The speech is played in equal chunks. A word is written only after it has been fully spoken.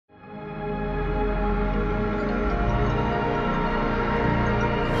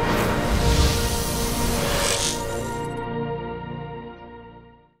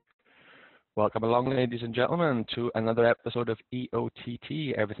Welcome along, ladies and gentlemen, to another episode of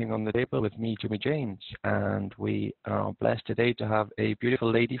EOTT, Everything on the Table, with me, Jimmy James. And we are blessed today to have a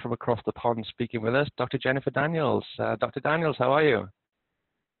beautiful lady from across the pond speaking with us, Dr. Jennifer Daniels. Dr. Daniels, how are you?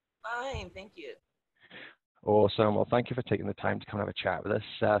 Fine, thank you. Awesome. Well, thank you for taking the time to come have a chat with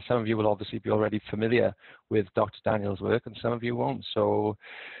us. Some of you will obviously be already familiar with Dr. Daniels' work, and some of you won't. So,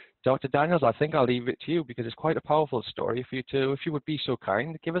 Dr. Daniels, I think I'll leave it to you because it's quite a powerful story for you to, if you would be so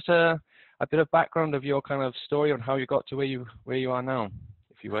kind, give us a bit of background of your kind of story on how you got to where you are now,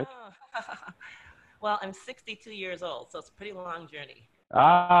 if you would. Well, I'm 62 years old, so it's a pretty long journey.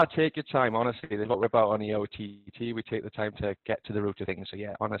 Take your time, honestly. That's what we're about on EOTT. We take the time to get to the root of things. So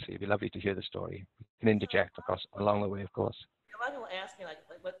yeah, honestly, it'd be lovely to hear the story. You can interject, of course, along the way, of course. A lot of people ask me, like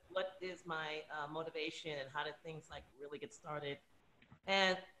what is my motivation and how did things like really get started?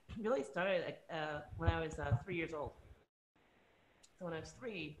 And it really started when I was 3 years old. So when I was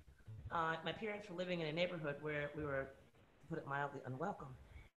three, my parents were living in a neighborhood where we were, to put it mildly, unwelcome.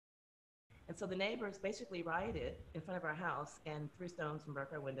 And so the neighbors basically rioted in front of our house and threw stones and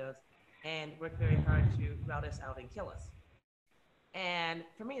broke our windows and worked very hard to rout us out and kill us. And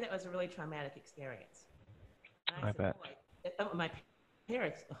for me, that was a really traumatic experience. And I said, boy,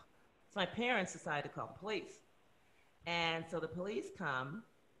 my parents decided to call the police. And so the police come,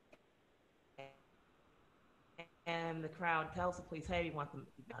 and the crowd tells the police, hey, we want them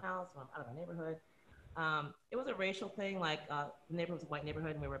to be out of the house, we want them out of our neighborhood. It was a racial thing, like the neighborhood was a white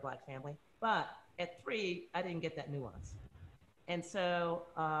neighborhood and we were a black family. But at 3, I didn't get that nuance. And so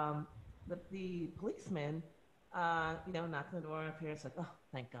the policeman, knocked on the door, and my parents like, oh,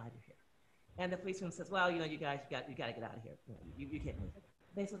 thank God you're here. And the policeman says, well, you guys, you got to get out of here. You can't move.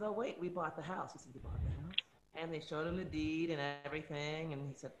 They said, oh, wait, we bought the house. He said, you bought the house? And they showed him the deed and everything. And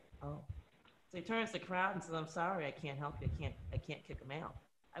he said, oh. So he turns to the crowd and says, I'm sorry, I can't help you. I can't kick him out.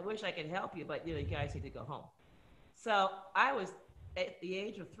 I wish I could help you, but you guys need to go home. So I was, at the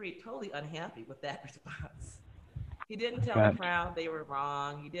age of 3, totally unhappy with that response. He didn't tell the crowd they were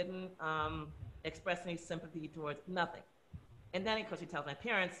wrong. He didn't express any sympathy towards nothing. And then, of course, he tells my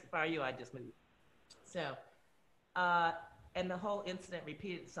parents, if I were you, I'd just move. So, and the whole incident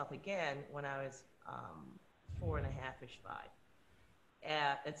repeated itself again when I was 4 and a half-ish, 5.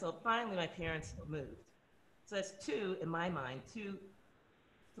 And so finally my parents moved. So that's 2, in my mind, 2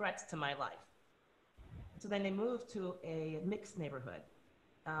 threats to my life. So then they moved to a mixed neighborhood.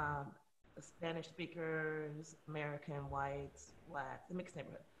 Spanish speakers, American, whites, blacks, a mixed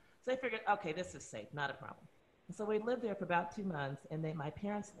neighborhood. So I figured, okay, this is safe, not a problem. And so we lived there for about 2 months, and then my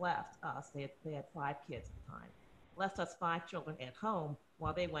parents left us. They had 5 kids at the time. Left us 5 children at home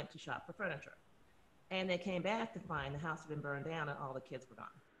while they went to shop for furniture. And they came back to find the house had been burned down and all the kids were gone.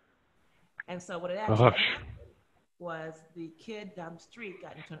 And so what had actually happened was the kid down the street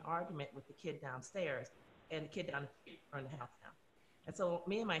got into an argument with the kid downstairs, and the kid down the street burned the house down. And so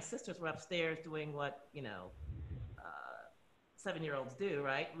me and my sisters were upstairs doing what, 7-year-olds do,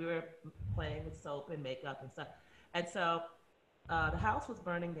 right? We were playing with soap and makeup and stuff. And so the house was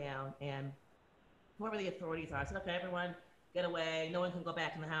burning down, and whoever the authorities are said, okay, everyone get away. No one can go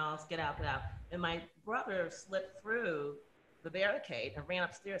back in the house. Get out, get out. And my brother slipped through the barricade and ran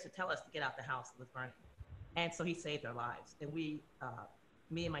upstairs to tell us to get out the house that was burning. And so he saved our lives. And we,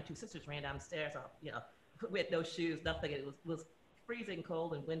 me and my 2 sisters ran downstairs, we had no shoes, nothing. It was freezing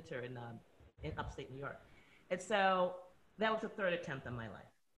cold in winter in upstate New York. And so that was the 3rd attempt on my life.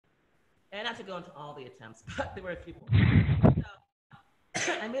 And not to go into all the attempts, but there were a few more.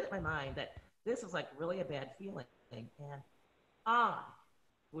 So I made up my mind that this was like really a bad feeling. And I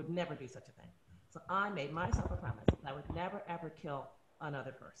would never do such a thing. So I made myself a promise that I would never, ever kill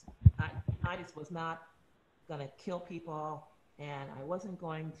another person. I just was not going to kill people, and I wasn't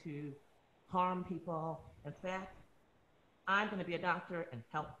going to harm people. In fact, I'm going to be a doctor and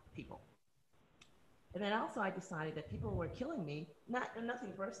help people. And then also I decided that people were killing me,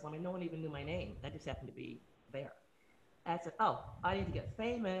 nothing personal. I mean, no one even knew my name. I just happened to be there. I said, oh, I need to get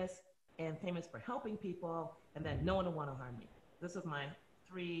famous, and famous for helping people, and then no one will want to harm me. This is my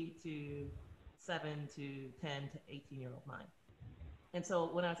 3 to 7 to 10 to 18-year-old mind. And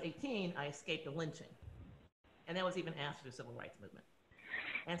so when I was 18, I escaped a lynching. And that was even after the civil rights movement.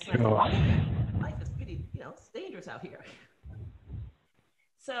 And so I thought, hey, life is pretty, it's dangerous out here.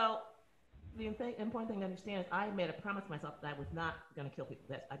 So the important thing to understand is I made a promise to myself that I was not going to kill people.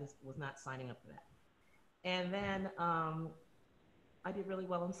 That I just was not signing up for that. And then I did really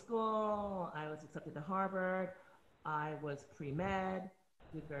well in school. I was accepted to Harvard. I was pre-med,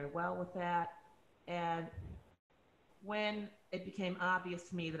 did very well with that. And when it became obvious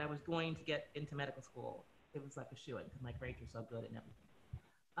to me that I was going to get into medical school, it was like a shoo-in because my grades were so good and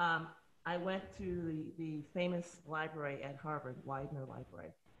everything. I went to the famous library at Harvard, Widener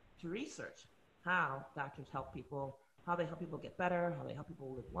Library, to research how doctors help people, how they help people get better, how they help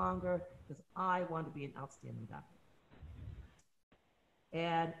people live longer, because I wanted to be an outstanding doctor.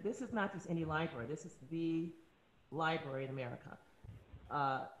 And this is not just any library. This is the library in America,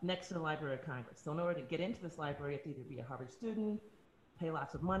 next to the Library of Congress. So in order to get into this library, you have to either be a Harvard student, pay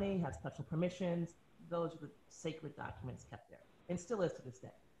lots of money, have special permissions. Those are the sacred documents kept there, and still is to this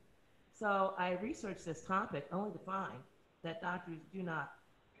day. So I researched this topic only to find that doctors do not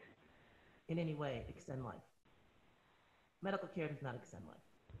in any way extend life. Medical care does not extend life.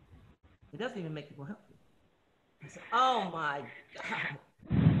 It doesn't even make people healthy. I said, oh my God.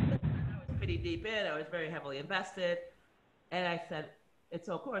 I was pretty deep in, I was very heavily invested. And I said, and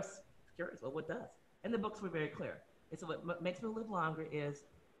so of course, curious, well, what does? And the books were very clear. And so what makes people live longer is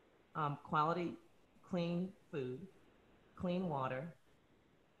quality, clean food, clean water,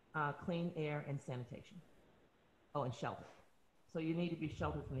 clean air, and sanitation. Oh, and shelter. So you need to be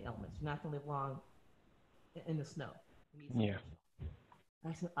sheltered from the elements. You're not going to live long in the snow. Yeah.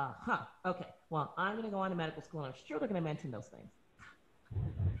 I said, okay. Well, I'm going to go on to medical school, and I'm sure they're going to mention those things.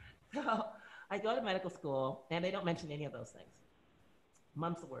 So I go to medical school, and they don't mention any of those things.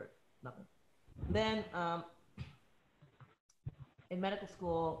 Mum's the word, nothing. Then in medical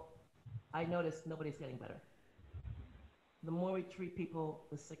school, I noticed nobody's getting better. The more we treat people,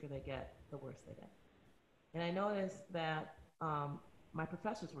 the sicker they get, the worse they get. And I noticed that my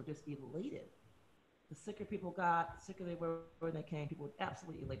professors were just elated. The sicker people got, the sicker they were when they came, people were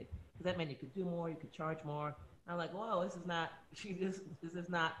absolutely elated. Because that meant you could do more, you could charge more. I'm like, whoa, this is not, this is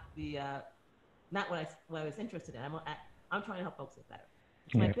not the, not what I was interested in. I'm trying to help folks get better.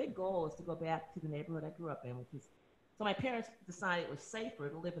 So my big goal is to go back to the neighborhood I grew up in, which is, so my parents decided it was safer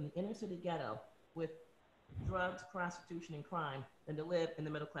to live in the inner city ghetto with drugs, prostitution, and crime than to live in the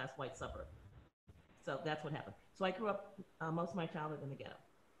middle-class white suburb. So that's what happened. So I grew up most of my childhood in the ghetto.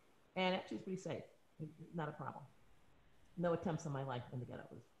 And actually it's pretty safe, not a problem. No attempts on my life in the ghetto,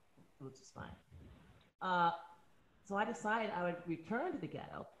 it was just fine. So I decided I would return to the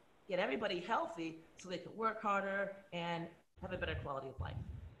ghetto, get everybody healthy so they could work harder and have a better quality of life.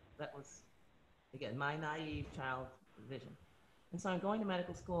 That was, again, my naive child vision. And so I'm going to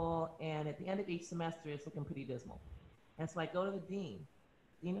medical school, and at the end of each semester, it's looking pretty dismal. And so I go to the dean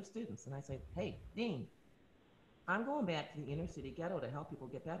of students, and I say, hey, dean, I'm going back to the inner city ghetto to help people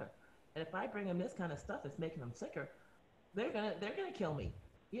get better. And if I bring them this kind of stuff that's making them sicker, they're gonna kill me.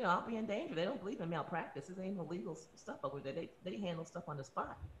 You know, I'll be in danger. They don't believe in malpractice. This ain't illegal stuff over there. They handle stuff on the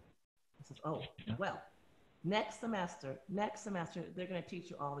spot. He says, oh, well, next semester, they're gonna teach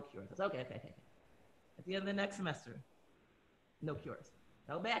you all the cures. I said, okay. At the end of the next semester, no cures.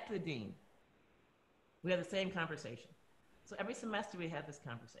 Go back to the dean. We have the same conversation. So every semester we have this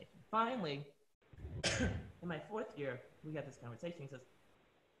conversation. Finally, in my fourth year, we had this conversation. He says,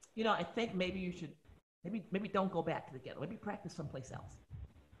 you know, I think maybe you should, maybe don't go back to the ghetto. Maybe practice someplace else.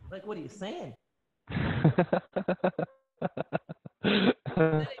 Like, what are you saying?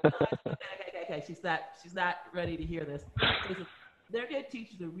 Okay, she's not ready to hear this. So he says, they're going to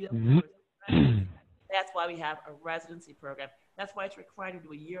teach you the real cures. That's why we have a residency program. That's why it's required to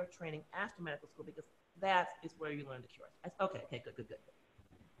do a year of training after medical school, because that is where you learn the cures. I said, okay, good.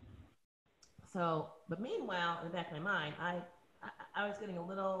 So, but meanwhile, in the back of my mind, I was getting a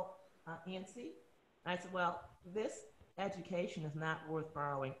little antsy. I said, well, this education is not worth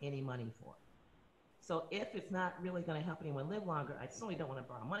borrowing any money for. So if it's not really going to help anyone live longer, I certainly don't want to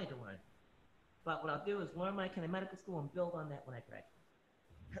borrow money to learn. But what I'll do is learn my kind of medical school and build on that when I graduate.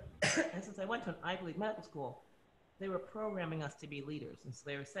 And since I went to an Ivy League medical school, they were programming us to be leaders. And so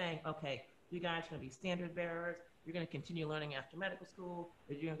they were saying, okay, you guys are going to be standard bearers. You're going to continue learning after medical school.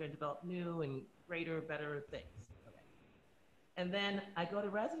 You're going to develop new and greater, better things. Okay. And then I go to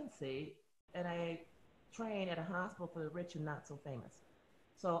residency, and I train at a hospital for the rich and not so famous.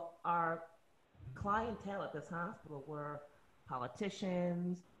 So our clientele at this hospital were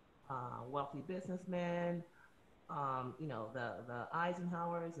politicians, wealthy businessmen, you know, the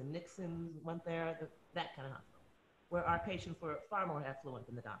Eisenhowers and Nixons went there, that kind of hospital, where our patients were far more affluent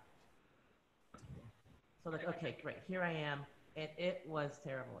than the doctors. So like, okay, great, here I am, and it was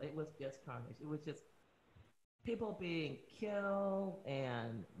terrible. It was just carnage. It was just people being killed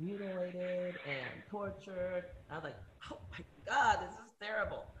and mutilated and tortured. I was like, oh my God, this is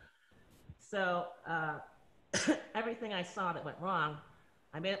terrible. So everything I saw that went wrong,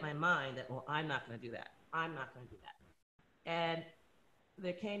 I made up my mind that, well, I'm not going to do that. I'm not going to do that. And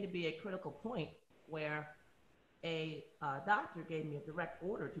there came to be a critical point where a doctor gave me a direct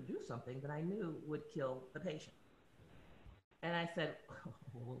order to do something that I knew would kill the patient. And I said,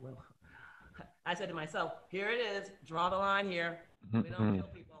 well, I said to myself, here it is, draw the line here. We don't kill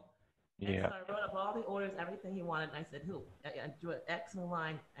people. And Yeah. so I wrote up all the orders, everything he wanted. And I said, who? I drew an X in the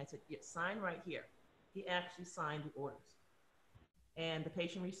line. I said, yeah, sign right here. He actually signed the orders. And the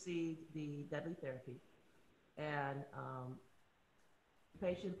patient received the deadly therapy. And the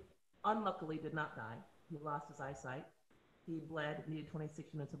patient, unluckily, did not die. He lost his eyesight. He bled, needed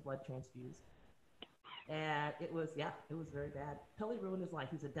 26 units of blood transfused. And it was very bad. Totally ruined his life.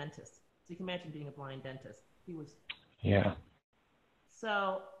 He's a dentist. So you can imagine being a blind dentist. He was. Yeah.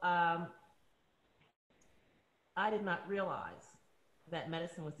 So I did not realize that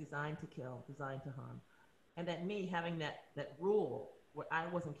medicine was designed to kill, designed to harm. And that me having that rule where I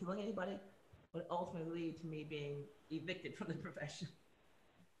wasn't killing anybody would ultimately lead to me being evicted from the profession.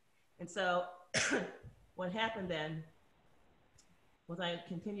 And so what happened then was I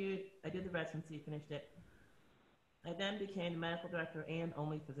did the residency, finished it. I then became the medical director and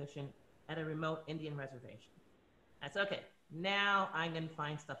only physician at a remote Indian reservation. I said, okay, now I'm going to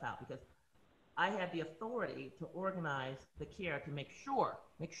find stuff out because I had the authority to organize the care to make sure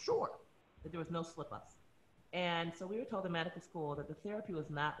that there was no slip-ups. And so we were told in medical school that the therapy was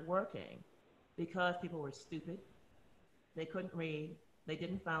not working because people were stupid, they couldn't read, they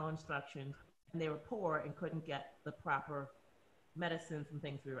didn't follow instructions, and they were poor and couldn't get the proper medicines and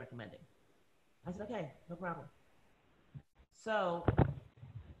things we were recommending. I said, okay, no problem. So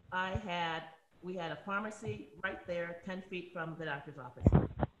we had a pharmacy right there, 10 feet from the doctor's office.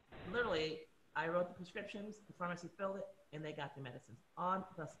 Literally, I wrote the prescriptions, the pharmacy filled it, and they got the medicines on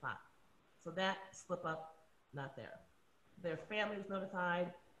the spot. So that slip up, not there. Their family was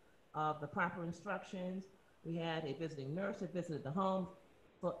notified of the proper instructions. We had a visiting nurse that visited the home.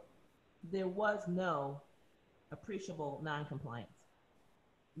 So there was no appreciable non-compliance.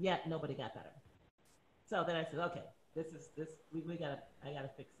 Yet nobody got better. So then I said, okay, I gotta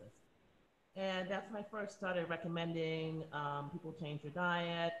fix this. And that's when I first started recommending people change their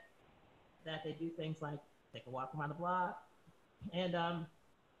diet, that they do things like take a walk around the block. And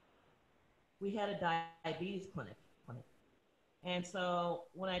we had a diabetes clinic. And so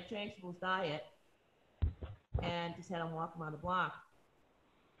when I changed people's diet and just had them walk around the block,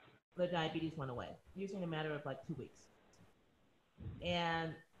 the diabetes went away, usually in a matter of like 2 weeks.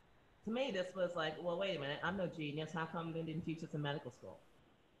 And to me, this was like, well, wait a minute, I'm no genius. How come they didn't teach this in medical school?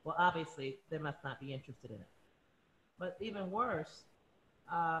 Well, obviously, they must not be interested in it. But even worse,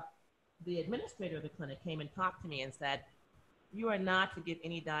 the administrator of the clinic came and talked to me and said, you are not to give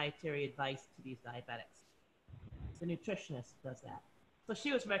any dietary advice to these diabetics. The nutritionist does that. So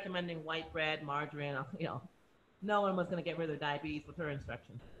she was recommending white bread, margarine, no one was going to get rid of their diabetes with her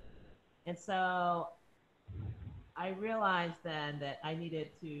instructions. And so I realized then that I needed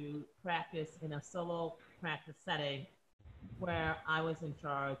to practice in a solo practice setting where I was in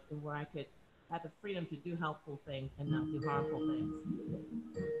charge and where I could have the freedom to do helpful things and not do harmful things.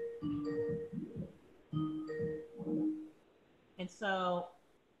 And so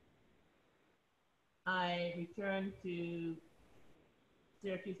I returned to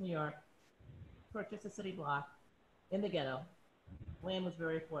Syracuse, New York, purchased a city block in the ghetto. Land was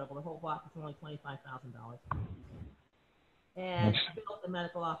very affordable. The whole block was only $25,000. And built a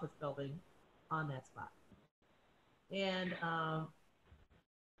medical office building on that spot. And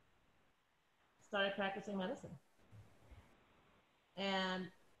started practicing medicine. And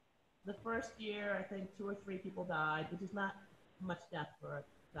the first year, I think 2 or 3 people died, which is not much death for a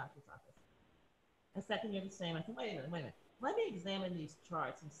doctor's office. The second year, the same. I said, wait a minute. Let me examine these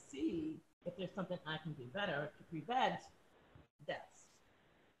charts and see if there's something I can do better to prevent deaths.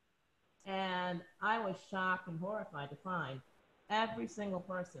 And I was shocked and horrified to find every single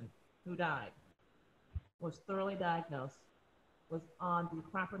person who died was thoroughly diagnosed, was on the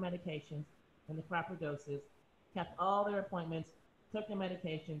proper medications and the proper doses, kept all their appointments, took their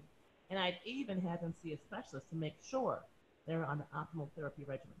medications, and I'd even had them see a specialist to make sure they were on the optimal therapy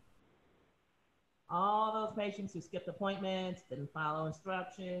regimen. All those patients who skipped appointments, didn't follow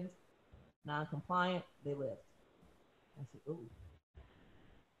instructions, non-compliant, they lived. I said, ooh,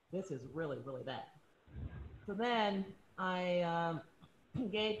 this is really, really bad. So then I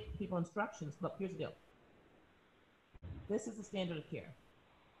gave people instructions. Look, here's the deal. This is the standard of care.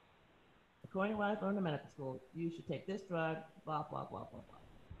 According to what I've learned in medical school, you should take this drug, blah, blah, blah, blah, blah.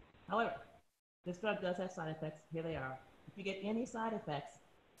 However, this drug does have side effects. Here they are. If you get any side effects,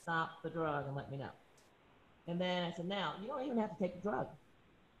 stop the drug and let me know. And then I said, now, you don't even have to take the drug.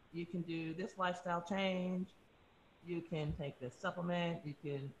 You can do this lifestyle change. You can take this supplement. Or you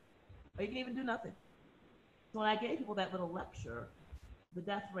can even do nothing. So when I gave people that little lecture, the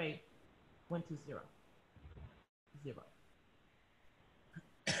death rate went to 0. 0.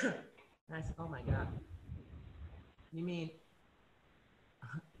 And I said, oh my God, you mean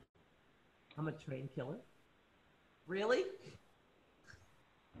I'm a trained killer? Really?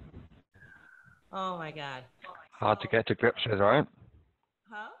 Oh my God. Hard to get to grips with, right?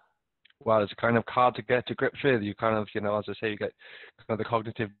 Huh? Well, it's kind of hard to get to grips with. You kind of, you know, as I say, you get kind of the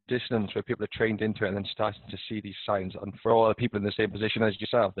cognitive dissonance where people are trained into it and then starting to see these signs. And for all the people in the same position as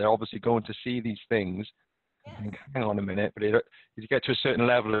yourself, they're obviously going to see these things. Yes. And hang on a minute, but you get to a certain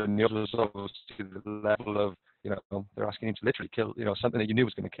level, and you're obviously the level of, you know, they're asking him to literally kill, you know, something that you knew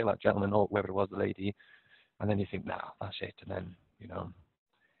was going to kill that gentleman or whoever it was, the lady. And then you think, nah, that's it. And then, you know,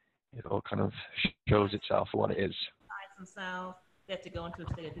 it all kind of shows itself for what it is. Themselves, they have to go into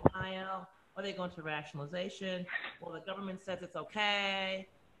a state of denial, or they go into rationalization. Well, the government says it's okay.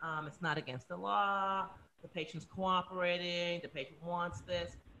 It's not against the law. The patient's cooperating. The patient wants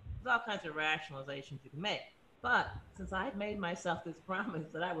this. There's all kinds of rationalizations you can make. But since I made myself this promise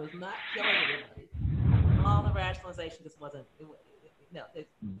that I was not killing anybody, all the rationalization just wasn't, no,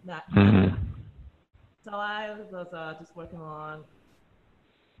 it's not. So I was just working along,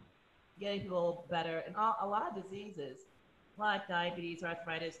 getting people better, and a lot of diseases like diabetes,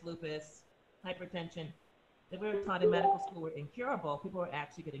 arthritis, lupus, hypertension that we were taught in medical school were incurable. People were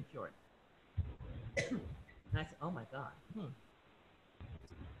actually getting cured. And I said, oh my God.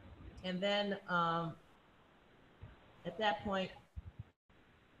 And then at that point,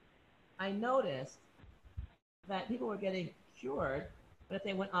 I noticed that people were getting cured, but if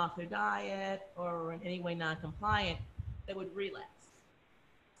they went off their diet or were in any way non-compliant, they would relapse.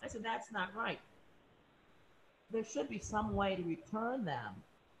 I said, that's not right. There should be some way to return them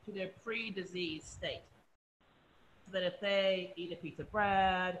to their pre-disease state, so that if they eat a piece of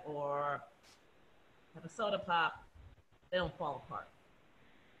bread or have a soda pop, they don't fall apart.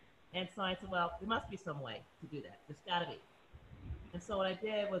 And so I said, well, there must be some way to do that. There's got to be. And so what I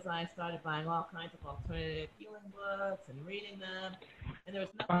did was I started buying all kinds of alternative healing books and reading them. And there was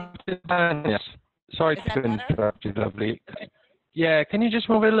nothing. Yes. Sorry to interrupt you, lovely. Yeah, can you just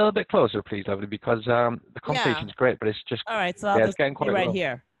move it a little bit closer, please, lovely? Because the conversation's great, but it's just all right. So I'll just getting be quite right low.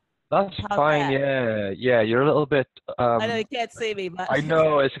 here. That's How's fine. that? Yeah. You're a little bit. I know you can't see me, but I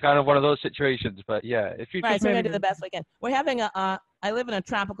know it's kind of one of those situations. But yeah, if you right, just so we're maybe gonna do the best we can. We're having I live in a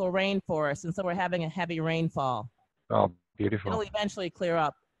tropical rainforest, and so we're having a heavy rainfall. Oh, beautiful. It'll eventually clear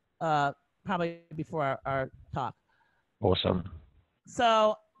up, probably before our talk. Awesome.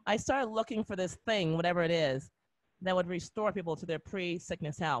 So I started looking for this thing, whatever it is, that would restore people to their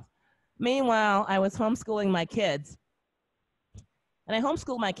pre-sickness health. Meanwhile, I was homeschooling my kids. And I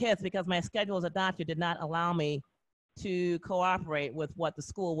homeschooled my kids because my schedule as a doctor did not allow me to cooperate with what the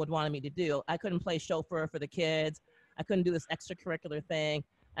school would want me to do. I couldn't play chauffeur for the kids. I couldn't do this extracurricular thing.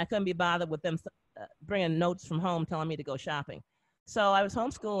 I couldn't be bothered with them bringing notes from home telling me to go shopping. So I was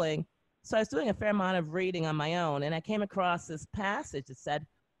homeschooling. So I was doing a fair amount of reading on my own. And I came across this passage that said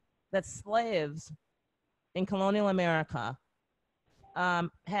that slaves in colonial America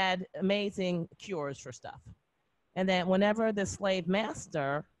had amazing cures for stuff. And that whenever the slave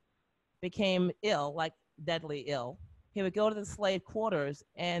master became ill, like deadly ill, he would go to the slave quarters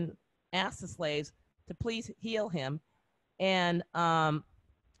and ask the slaves to please heal him. And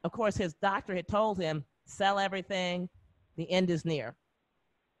of course, his doctor had told him, sell everything, the end is near.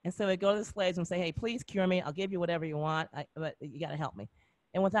 And so he'd go to the slaves and say, hey, please cure me. I'll give you whatever you want, but you got to help me.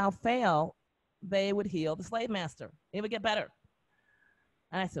 And without fail, they would heal the slave master. It would get better.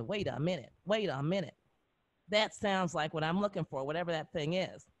 And I said, wait a minute. That sounds like what I'm looking for, whatever that thing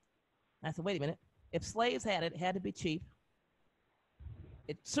is. I said, wait a minute. If slaves had it, it had to be cheap.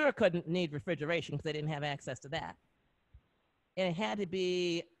 It sure couldn't need refrigeration because they didn't have access to that. And it had to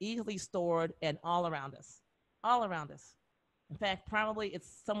be easily stored and all around us. All around us. In fact, probably it's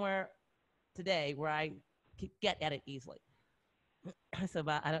somewhere today where I could get at it easily. I said,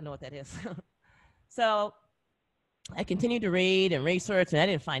 well, I don't know what that is. So I continued to read and research, and I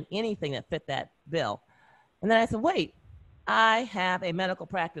didn't find anything that fit that bill. And then I said, wait, I have a medical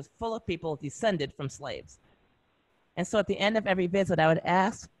practice full of people descended from slaves. And so at the end of every visit, I would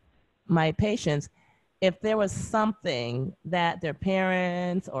ask my patients if there was something that their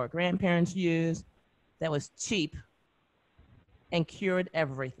parents or grandparents used that was cheap and cured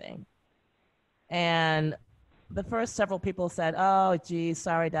everything. And the first several people said, oh, geez,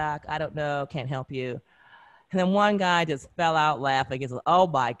 sorry, doc, I don't know, can't help you. And then one guy just fell out laughing. He said, oh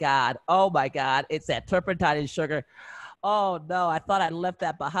my God, it's that turpentine and sugar. Oh no, I thought I'd left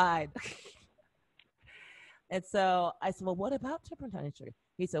that behind. And so I said, well, what about turpentine and sugar?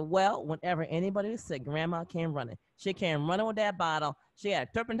 He said, well, whenever anybody was sick, grandma came running. She came running with that bottle. She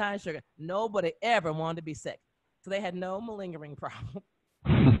had turpentine and sugar. Nobody ever wanted to be sick. So they had no malingering problem.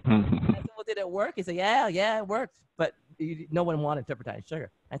 I said, well, did it work? He said, yeah, it worked. But no one wanted turpentine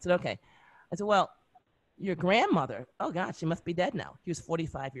sugar. I said, okay. I said, well, your grandmother, oh, God, she must be dead now. She was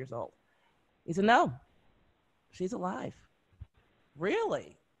 45 years old. He said, no, she's alive.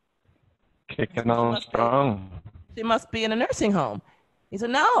 Really? Kicking on strong. She must be in a nursing home. He said,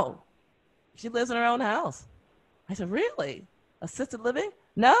 no, she lives in her own house. I said, really? Assisted living?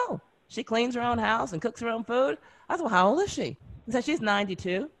 No, she cleans her own house and cooks her own food. I said, well, how old is she? He said, she's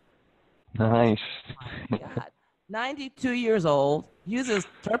 92. Nice. Oh, my God. 92 years old, uses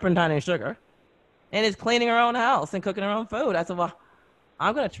turpentine and sugar, and is cleaning her own house and cooking her own food. I said, well,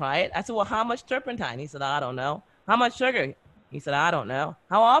 I'm going to try it. I said, well, how much turpentine? He said, I don't know. How much sugar? He said, I don't know.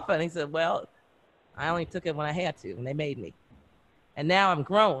 How often? He said, well, I only took it when I had to, and they made me. And now I'm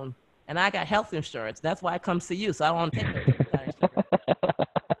grown, and I got health insurance. That's why I come see you, so I don't want to take no turpentine sugar.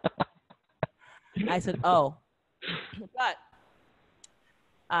 I said, oh. But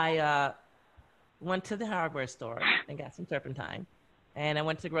I went to the hardware store and got some turpentine. And I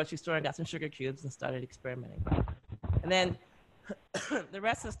went to the grocery store and got some sugar cubes and started experimenting. And then the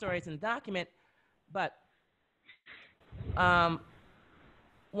rest of the story is in the document. But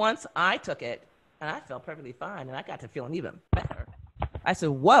once I took it, and I felt perfectly fine, and I got to feeling even better. I said,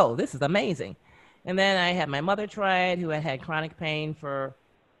 whoa, this is amazing. And then I had my mother try it, who had had chronic pain for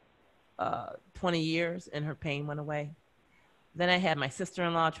 20 years, and her pain went away. Then I had my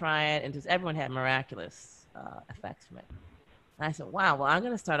sister-in-law try it, and just everyone had miraculous effects from it. And I said, wow, well, I'm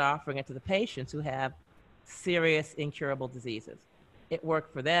going to start offering it to the patients who have serious, incurable diseases. It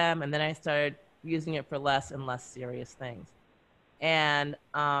worked for them, and then I started using it for less and less serious things. And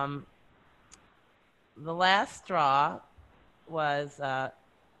the last straw was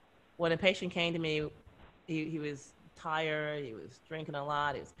when a patient came to me, he was tired, he was drinking a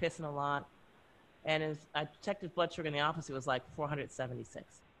lot, he was pissing a lot. And I checked his blood sugar in the office, it was like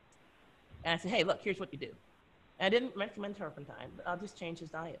 476. And I said, hey, look, here's what you do. And I didn't recommend turpentine, but I'll just change his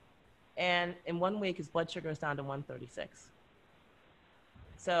diet. And in 1 week, his blood sugar is down to 136.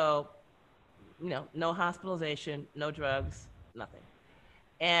 So, no hospitalization, no drugs, nothing.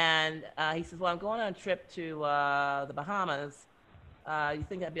 And he says, well, I'm going on a trip to the Bahamas. You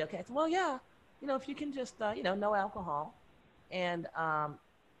think that'd be okay? I said, well, yeah. If you can just, no alcohol. And,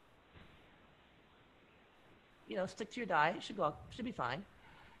 stick to your diet. It should be fine.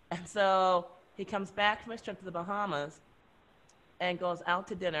 And so he comes back from his trip to the Bahamas and goes out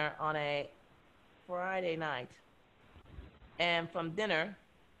to dinner on a Friday night. And from dinner,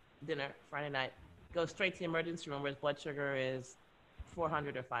 Friday night, goes straight to the emergency room where his blood sugar is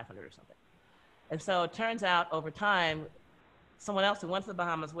 400 or 500 or something. And so it turns out over time, someone else who went to the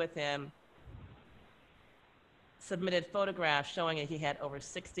Bahamas with him submitted photographs showing that he had over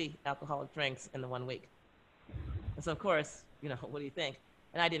 60 alcoholic drinks in the 1 week. And so, of course, what do you think?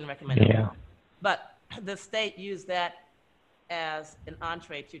 And I didn't recommend it. But the state used that as an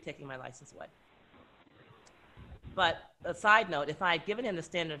entree to taking my license away. But a side note, if I had given him the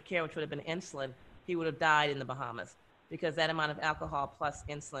standard of care, which would have been insulin, he would have died in the Bahamas because that amount of alcohol plus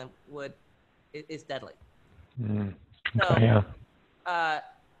insulin is deadly. So,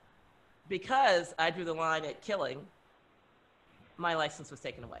 because I drew the line at killing, my license was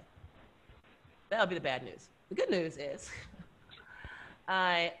taken away. That would be the bad news. The good news is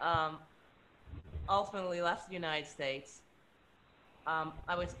I ultimately left the United States.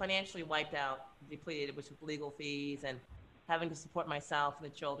 I was financially wiped out, depleted, with legal fees and having to support myself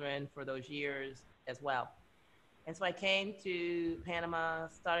and the children for those years as well. And so I came to Panama,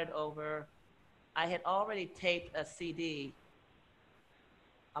 started over. I had already taped a CD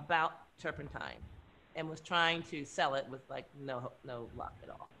about turpentine and was trying to sell it with no luck at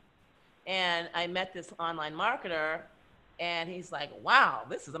all. And I met this online marketer, and he's like, wow,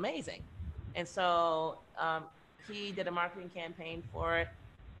 this is amazing. And so he did a marketing campaign for it,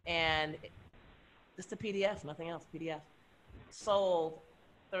 and just a PDF, nothing else, PDF, sold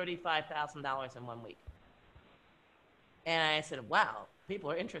 $35,000 in 1 week. And I said, wow,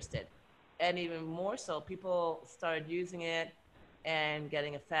 people are interested. And even more so, people started using it and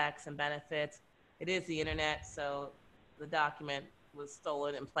getting effects and benefits. It is the internet, so the document was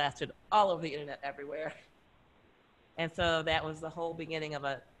stolen and plastered all over the internet everywhere. And so that was the whole beginning that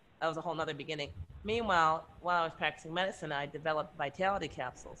was a whole nother beginning. Meanwhile, while I was practicing medicine, I developed vitality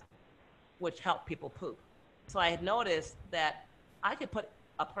capsules, which help people poop. So I had noticed that I could put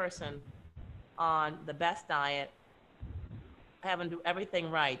a person on the best diet, have them do everything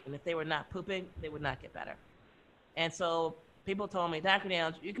right, and if they were not pooping, they would not get better. And so people told me, Dr.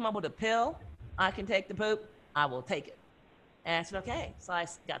 Daniels, you come up with a pill, I can take the poop, I will take it. And I said, okay. So I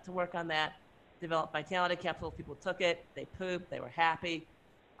got to work on that, developed vitality capsules. People took it, they pooped, they were happy.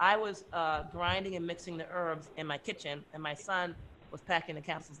 I was grinding and mixing the herbs in my kitchen, and my son was packing the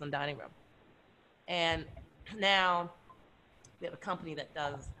capsules in the dining room. And now we have a company that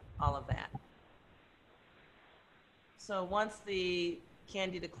does all of that. So once the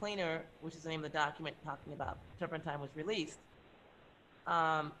Candida Cleaner, which is the name of the document talking about turpentine, was released,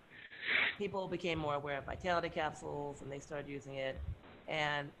 people became more aware of vitality capsules, and they started using it.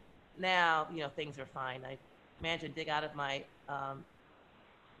 And now, things are fine. I managed to dig out of my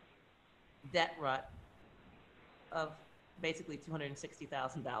debt rut of basically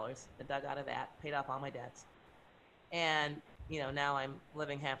 $260,000. I dug out of that, paid off all my debts. And, now I'm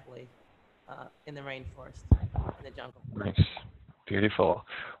living happily in the rainforest, in the jungle. Nice. Beautiful.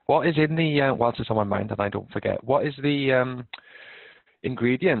 What is in the, whilst it's on my mind and I don't forget, what is the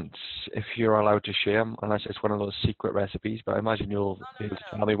ingredients, if you're allowed to share, unless it's one of those secret recipes, but I imagine you'll be able to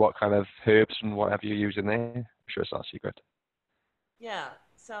tell me what kind of herbs and whatever you use in there. I'm sure it's not secret. Yeah,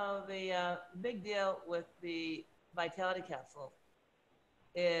 so the big deal with the vitality capsule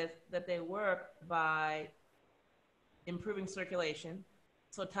is that they work by improving circulation.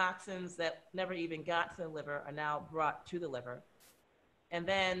 So toxins that never even got to the liver are now brought to the liver. And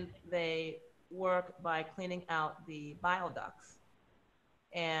then they work by cleaning out the bile ducts.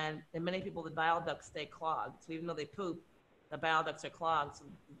 And in many people, the bile ducts stay clogged. So even though they poop, the bile ducts are clogged, so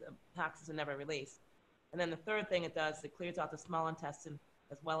the toxins are never released. And then the third thing it does is it clears out the small intestine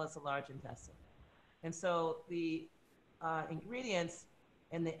as well as the large intestine. And so the ingredients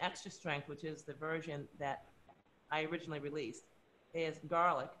in the extra strength, which is the version that I originally released, is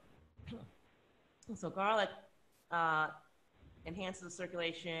garlic. So garlic enhances the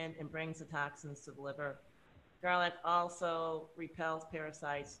circulation and brings the toxins to the liver. Garlic also repels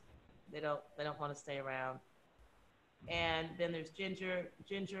parasites. They don't want to stay around. And then there's ginger.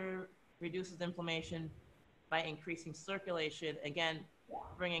 Ginger reduces inflammation by increasing circulation, again,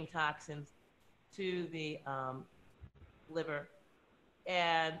 bringing toxins to the liver.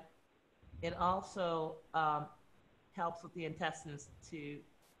 And it also helps with the intestines to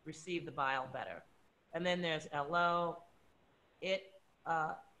receive the bile better. And then there's aloe.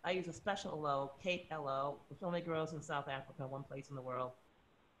 I use a special aloe, Cape aloe, which only grows in South Africa, one place in the world.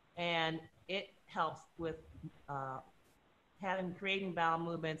 And it helps with creating bowel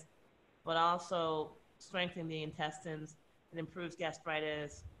movements, but also strengthening the intestines. It improves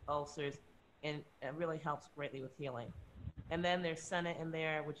gastritis, ulcers, and it really helps greatly with healing. And then there's senna in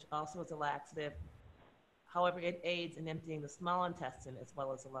there, which also is a laxative. However, it aids in emptying the small intestine as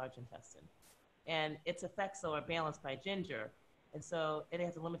well as the large intestine. And its effects, though, are balanced by ginger. And so it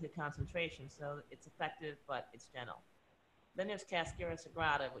has a limited concentration, so it's effective, but it's gentle. Then there's Cascara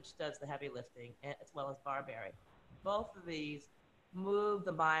sagrada, which does the heavy lifting, as well as barberry. Both of these move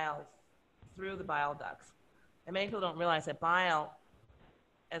the bile through the bile ducts. And many people don't realize that bile,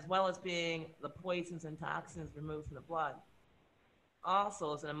 as well as being the poisons and toxins removed from the blood,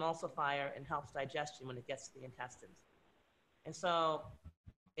 also is an emulsifier and helps digestion when it gets to the intestines. And so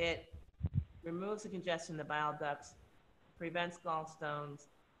it removes the congestion in the bile ducts, prevents gallstones,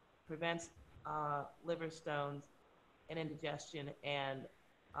 prevents liver stones and indigestion, and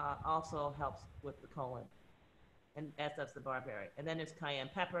also helps with the colon, and as does the barberry. And then there's cayenne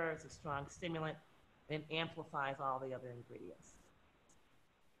pepper. It's a strong stimulant and amplifies all the other ingredients.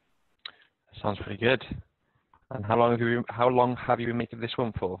 Sounds pretty good. And how long have you been making this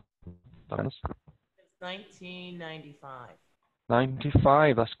one for? Since 1995.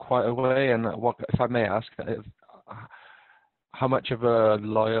 95. That's quite a way. And what, if I may ask, how much of a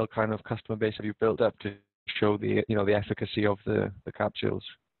loyal kind of customer base have you built up to show the the efficacy of the capsules?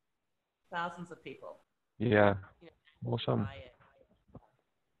 Thousands of people. Yeah. Awesome.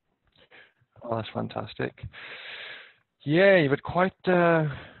 Oh, that's fantastic. Yeah, you've had quite a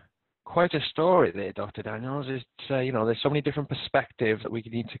story there, Dr. Daniels. It's there's so many different perspectives that we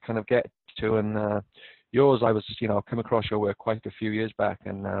need to kind of get to, and yours, I was come across your work quite a few years back,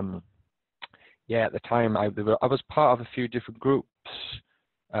 and yeah, at the time I was part of a few different groups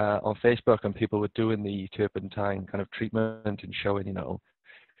on Facebook, and people were doing the turpentine kind of treatment and showing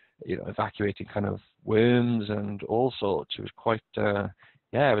evacuating kind of worms and all sorts. It was quite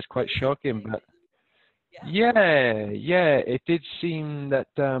it was quite shocking, but yeah, it did seem that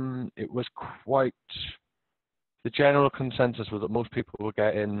it was quite, the general consensus was that most people were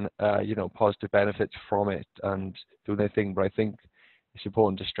getting positive benefits from it and doing their thing. But I think it's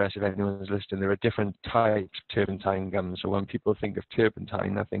important to stress, if anyone's listening, there are different types of turpentine gums. So when people think of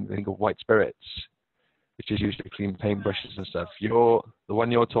turpentine, I think they think of white spirits, which is used to clean paintbrushes and stuff. The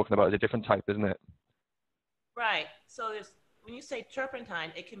one you're talking about is a different type, isn't it? Right. So when you say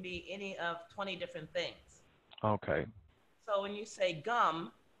turpentine, it can be any of 20 different things. Okay. So when you say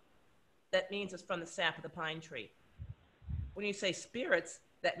gum, that means it's from the sap of the pine tree. When you say spirits,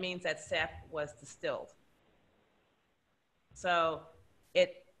 that means that sap was distilled. So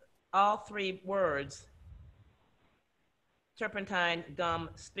all three words, turpentine, gum,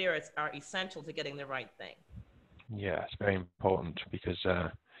 spirits, are essential to getting the right thing. Yeah, it's very important because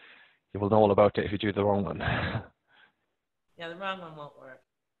you will know all about it if you do the wrong one. Yeah, the wrong one won't work.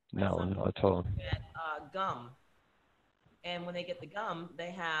 No, not at all. Get gum, and when they get the gum,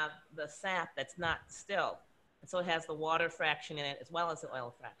 they have the sap that's not distilled, and so it has the water fraction in it as well as the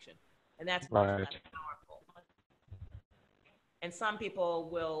oil fraction, and that's much less powerful. And some people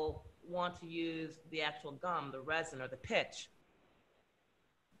will want to use the actual gum, the resin or the pitch.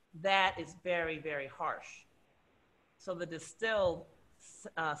 That is very, very harsh. So the distilled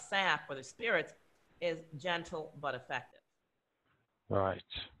sap or the spirits is gentle but effective. Right.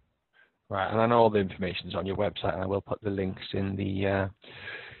 Right, and I know all the information's on your website, and I will put the links in the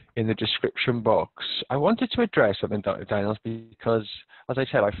description box. I wanted to address something, Dr. Daniels, because, as I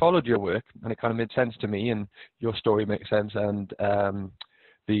said, I followed your work, and it kind of made sense to me, and your story makes sense, and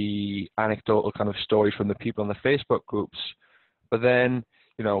the anecdotal kind of story from the people on the Facebook groups. But then,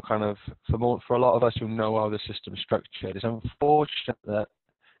 you know, kind of for a lot of us who know how the system's structured, it's unfortunate that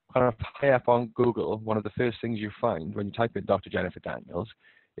kind of high up on Google, one of the first things you find when you type in Dr. Jennifer Daniels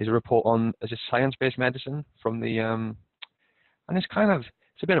is a report on science-based medicine from the, and it's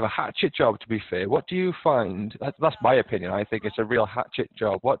a bit of a hatchet job, to be fair. What do you find? That's my opinion. I think it's a real hatchet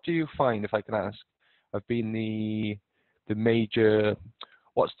job. What do you find, if I can ask, have been the major?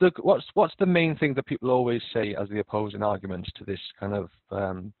 What's the main thing that people always say as the opposing arguments to this kind of?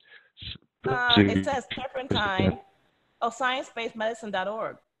 It says turpentine. Oh,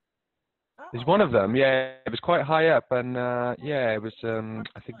 sciencebasedmedicine.org. There's one of them. Yeah, it was quite high up, and yeah, it was.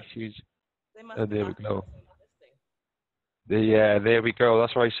 I think she's. There we go. Yeah, there we go.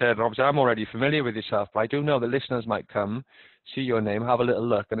 That's what I said. And obviously, I'm already familiar with yourself, but I do know that listeners might come, see your name, have a little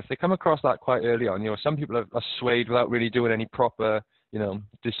look, and if they come across that quite early on, you know, some people are swayed without really doing any proper, you know,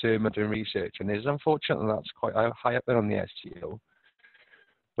 discernment and research, and it's unfortunate that that's quite high up there on the SEO.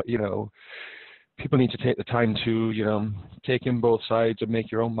 But you know, people need to take the time to, you know, take in both sides and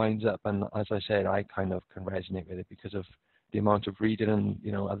make your own minds up. And as I said, I kind of can resonate with it because of the amount of reading and,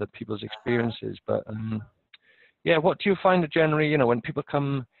 you know, other people's experiences. But yeah, what do you find that generally, you know, when people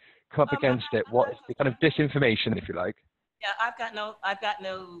come up against it, what is the kind of disinformation, if you like? Yeah, I've got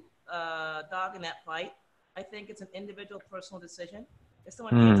no dog in that fight. I think it's an individual personal decision. If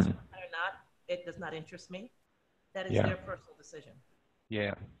someone takes it or not, it does not interest me. That is their personal decision.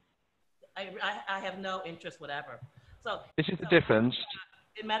 Yeah. I have no interest whatever. So this is the difference.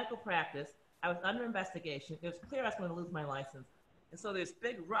 In medical practice, I was under investigation. It was clear I was going to lose my license. And so there's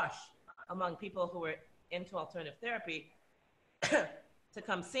big rush among people who were into alternative therapy to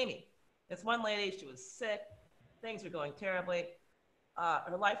come see me. This one lady, she was sick. Things were going terribly.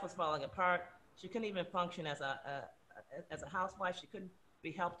 Her life was falling apart. She couldn't even function as a housewife. She couldn't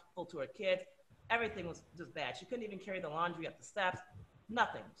be helpful to her kids. Everything was just bad. She couldn't even carry the laundry up the steps.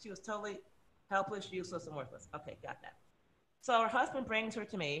 Nothing. She was totally helpless, useless, and worthless. Okay, got that. So her husband brings her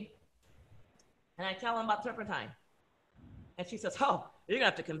to me, and I tell him about turpentine. And she says, oh, you're going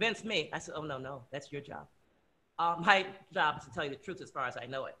to have to convince me. I said, oh, no, that's your job. My job is to tell you the truth as far as I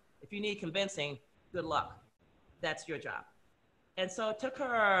know it. If you need convincing, good luck. That's your job. And so it took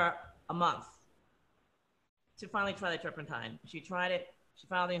her a month to finally try the turpentine. She tried it. She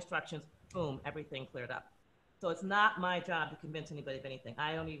followed the instructions. Boom, everything cleared up. So it's not my job to convince anybody of anything.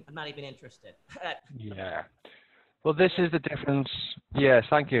 I'm not even interested. Yeah. Well, this is the difference. Yes,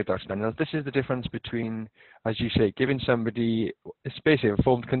 thank you, Dr. Daniels. This is the difference between, as you say, giving somebody, it's basically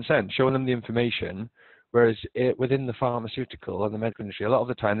informed consent, showing them the information, whereas within the pharmaceutical and the medical industry, a lot of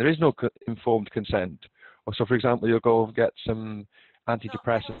the time, there is no informed consent. Or so, for example, you'll go and get some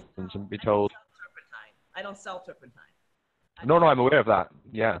antidepressants and be told. I don't sell turpentine. No, I'm aware of that.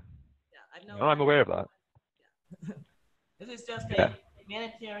 Yeah. Yeah, I'm aware of that. This is just a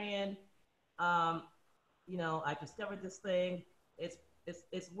humanitarian, you know, I discovered this thing.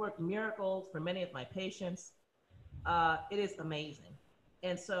 It's worked miracles for many of my patients. It is amazing.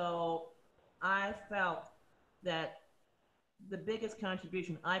 And so I felt that the biggest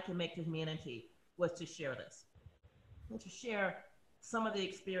contribution I can make to humanity was to share this, and to share some of the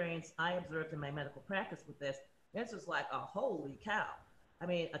experience I observed in my medical practice with this. This was like a holy cow. I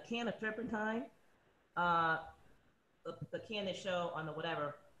mean, a can of turpentine, the can they show on the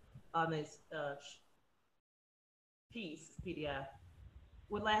whatever, on this piece, PDF,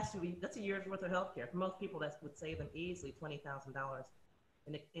 would last you, that's a year's worth of healthcare. For most people, that would save them easily $20,000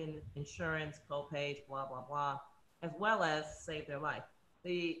 in insurance, co-pays, blah, blah, blah, as well as save their life.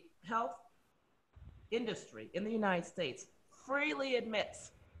 The health industry in the United States freely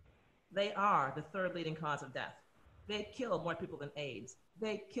admits they are the third leading cause of death. They kill more people than AIDS.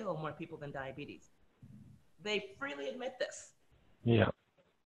 They kill more people than diabetes. They freely admit this. Yeah.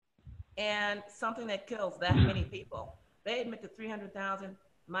 And something that kills that many people, they admit to 300,000.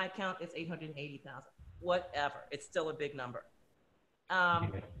 My count is 880,000. Whatever. It's still a big number.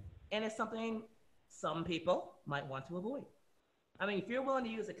 And it's something some people might want to avoid. I mean, if you're willing to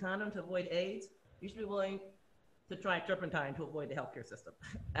use a condom to avoid AIDS, you should be willing to try turpentine to avoid the healthcare system.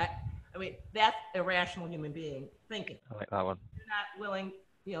 I mean, that's a rational human being thinking. I like that one. You're not willing,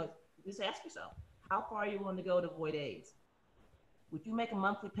 just ask yourself, how far are you willing to go to avoid AIDS? Would you make a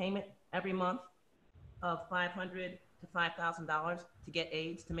monthly payment every month of $500 to $5,000 to get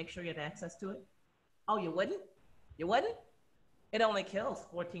AIDS to make sure you have access to it? Oh, you wouldn't? You wouldn't? It only kills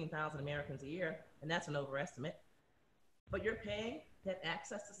 14,000 Americans a year, and that's an overestimate. But you're paying to have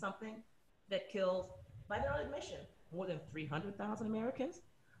access to something that kills, by their own admission, more than 300,000 Americans?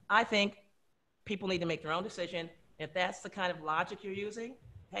 I think people need to make their own decision. If that's the kind of logic you're using,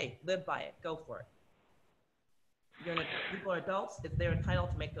 hey, live by it. Go for it. People are adults. They're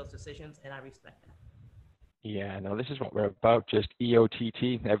entitled to make those decisions, and I respect that. Yeah, no, this is what we're about, just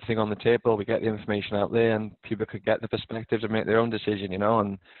EOTT, everything on the table. We get the information out there and people could get the perspectives and make their own decision,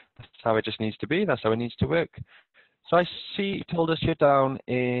 and that's how it just needs to be. That's how it needs to work. So I see you told us you're down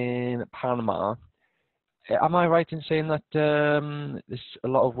in Panama. Am I right in saying that there's a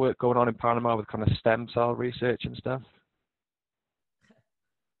lot of work going on in Panama with kind of stem cell research and stuff?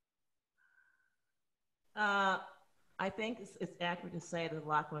 I think it's accurate to say there's a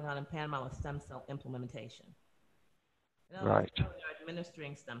lot going on in Panama with stem cell implementation. Right. They're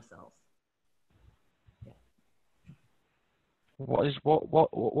administering stem cells. Yeah.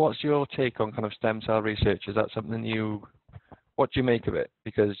 What's your take on kind of stem cell research? Is that something what do you make of it?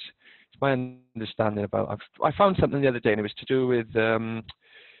 Because it's my understanding about, I found something the other day, and it was to do with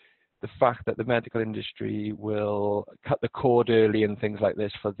the fact that the medical industry will cut the cord early and things like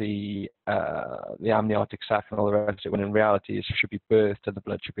this for the amniotic sac and all the rest of it, when in reality it should be birthed and the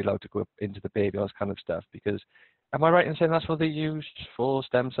blood should be allowed to go up into the baby, all this kind of stuff. Because, am I right in saying that's what they used for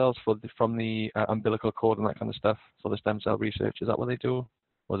stem cells, from the umbilical cord and that kind of stuff, for the stem cell research? Is that what they do?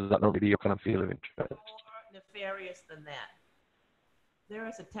 Or is that not really your kind of field of interest? More nefarious than that. There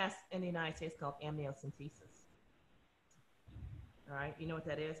is a test in the United States called amniocentesis. All right, you know what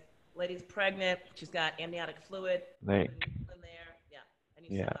that is? Lady's pregnant, she's got amniotic fluid in there, and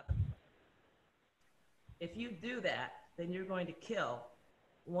you suck up the fluid. If you do that, then you're going to kill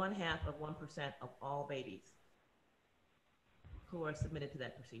 1/2 of 1% of all babies who are submitted to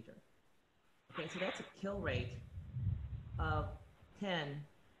that procedure. Okay, so that's a kill rate of 10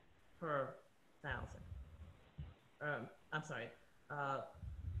 per 1,000.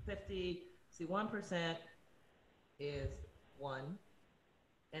 50, see, 1% is 1.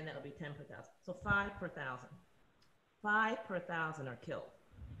 And that'll be 10 per 1,000. So 5 per 1,000. 5 per 1,000 are killed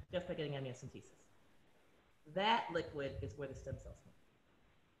just by getting amniocentesis. That liquid is where the stem cells come.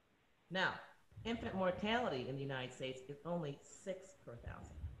 Now, infant mortality in the United States is only 6 per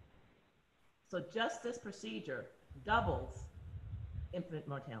 1,000. So just this procedure doubles infant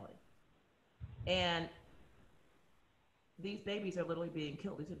mortality. And these babies are literally being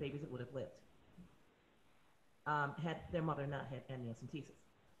killed. These are babies that would have lived had their mother not had amniocentesis.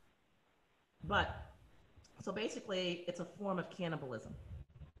 But, so basically, it's a form of cannibalism,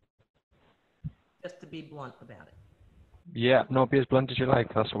 just to be blunt about it. Yeah, no, be as blunt as you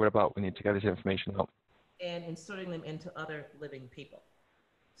like. That's what we're about. We need to get this information out. And inserting them into other living people.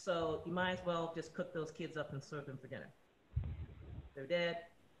 So you might as well just cook those kids up and serve them for dinner. They're dead,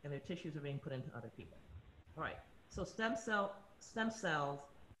 and their tissues are being put into other people. All right, so stem cells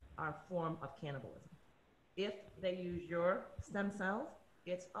are a form of cannibalism. If they use your stem cells,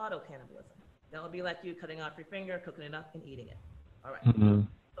 it's auto-cannibalism. That would be like you cutting off your finger, cooking it up, and eating it. All right. Mm-hmm.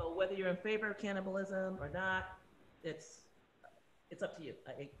 So whether you're in favor of cannibalism or not, it's up to you.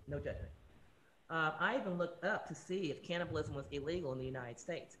 No judgment. I even looked up to see if cannibalism was illegal in the United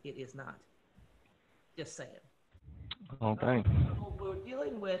States. It is not. Just saying. Okay. So we're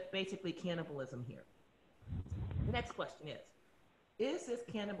dealing with basically cannibalism here. The next question is this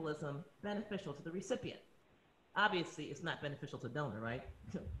cannibalism beneficial to the recipient? Obviously, it's not beneficial to the donor, right?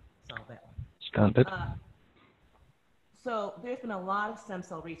 Solve that one. Standard. So there's been a lot of stem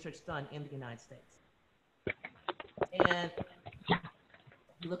cell research done in the United States. And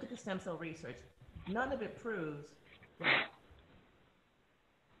you look at the stem cell research, none of it proves that.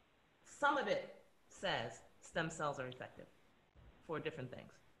 Some of it says stem cells are effective for different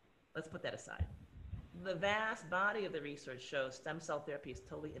things. Let's put that aside. The vast body of the research shows stem cell therapy is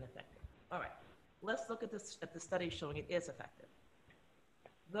totally ineffective. All right. let's look at the studies showing it is effective.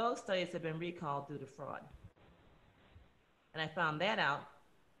 Those studies have been recalled due to fraud. And I found that out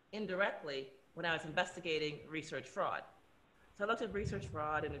indirectly when I was investigating research fraud. So I looked at research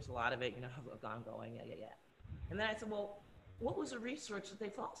fraud, and there's a lot of it, ongoing, yeah. And then I said, well, what was the research that they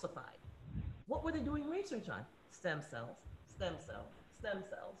falsified? What were they doing research on? Stem cells, stem cells, stem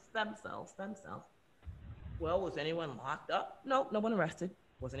cells, stem cells, stem cells. Well, was anyone locked up? No, no one arrested.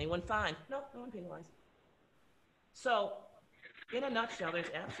 Was anyone fined? No, no one penalized. So, in a nutshell, there's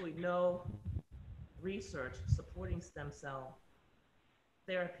absolutely no research supporting stem cell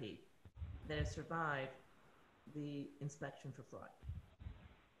therapy that has survived the inspection for fraud.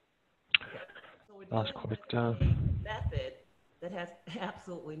 Okay. So we're dealing with a method that has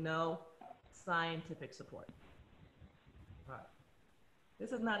absolutely no scientific support. All right.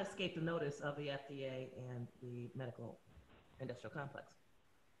 This has not escaped the notice of the FDA and the medical industrial complex.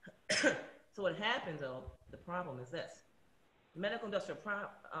 So what happened, though, the problem is this. The medical industrial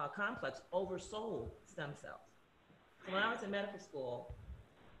complex oversold stem cells. So when I was in medical school,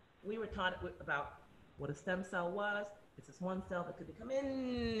 we were taught about what a stem cell was. It's this one cell that could become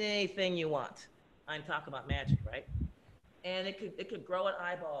anything you want. I'm talking about magic, right? And it could grow an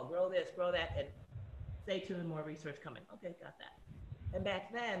eyeball, grow this, grow that, and stay tuned, more research coming. Okay, got that. And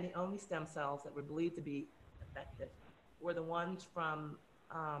back then, the only stem cells that were believed to be effective were the ones from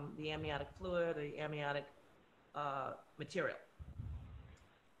the amniotic fluid, the amniotic material.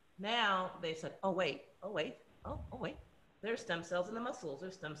 Now they said, oh wait. There's stem cells in the muscles.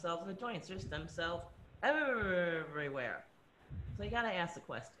 There's stem cells in the joints. There's stem cells everywhere. So you got to ask the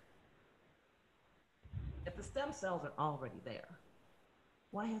question. If the stem cells are already there,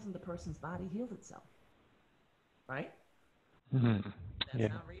 why hasn't the person's body healed itself? Right? Mm-hmm.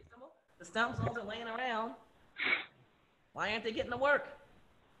 That's not reasonable. The stem cells are laying around. Why aren't they getting to work?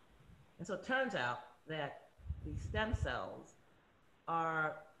 And so it turns out that the stem cells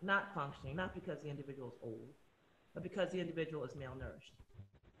are not functioning, not because the individual is old, but because the individual is malnourished.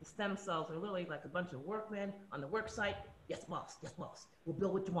 The stem cells are literally like a bunch of workmen on the work site. Yes, boss. Yes, boss. We'll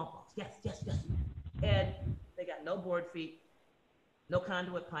build what you want, boss. Yes, yes, yes. And they got no board feet, no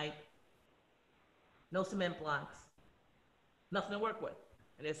conduit pipe, no cement blocks, nothing to work with.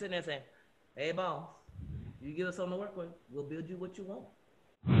 And they're sitting there saying, hey, boss, you give us something to work with, we'll build you what you want.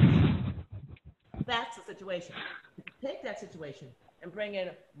 That's the situation. Take that situation and bring in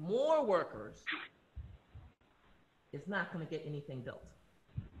more workers, it's not going to get anything built.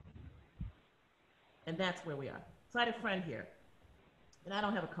 And that's where we are. So I had a friend here, and I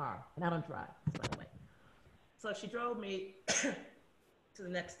don't have a car, and I don't drive, by the way. So she drove me to the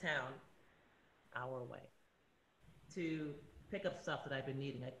next town, hour away, to pick up stuff that I've been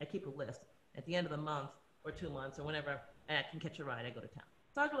needing. I keep a list. At the end of the month or 2 months or whenever I can catch a ride, I go to town.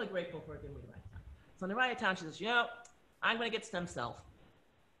 So I was really grateful for her giving me the ride to town. So on the ride to town, she says, I'm going to get stem cells.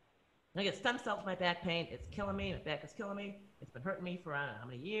 I'm going to get stem cells for my back pain. It's killing me. My back is killing me. It's been hurting me for I don't know how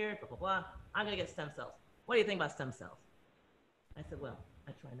many years, blah, blah, blah. I'm going to get stem cells. What do you think about stem cells? I said, well,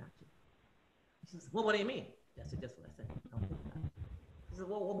 I try not to. She says, well, what do you mean? I said, just what I said. Don't think about it. She said,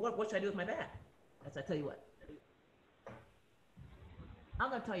 well, what should I do with my back? I said, I tell you what. I'm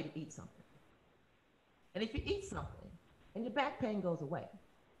going to tell you to eat something. And if you eat something and your back pain goes away,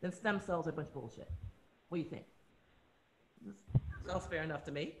 then stem cells are a bunch of bullshit. What do you think? This sounds fair enough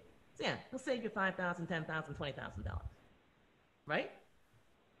to me. So yeah, it'll save you $5,000, $10,000, $20,000. Right?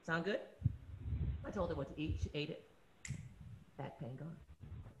 Sound good? I told her what to eat. She ate it. Back pain gone.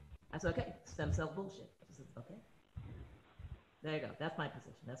 I said, okay, stem cell bullshit. She said, okay. There you go. That's my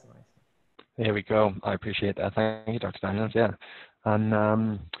position. That's where I stand. There we go. I appreciate that. Thank you, Dr. Daniels. Yeah.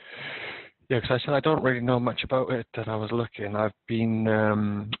 And yeah, because I said I don't really know much about it, and I was looking. I've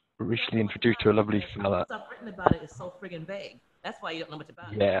been recently introduced to a lovely fella. Stuff written about it is so friggin' vague. That's why you don't know much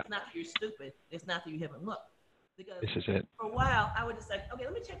about it. Yeah. It's not that you're stupid. It's not that you haven't looked. Because This is it. for a while, I would just like, okay,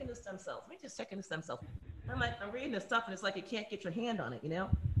 let me check into stem cells. Let me just check into stem cells. And I'm reading this stuff, and it's like you can't get your hand on it, And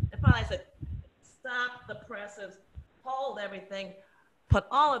finally I said, stop the presses, hold everything, put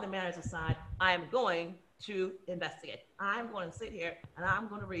all of the matters aside. I am going to investigate. I'm going to sit here, and I'm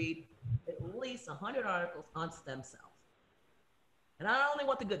going to read at least 100 articles on stem cells. And I only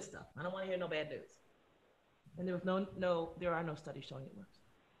want the good stuff. I don't want to hear no bad news. And there are no studies showing it works.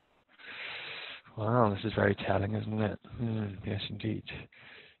 Wow, this is very telling, isn't it? Yes, indeed.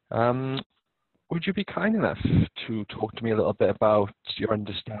 Would you be kind enough to talk to me a little bit about your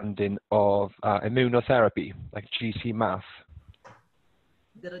understanding of immunotherapy, like GC math?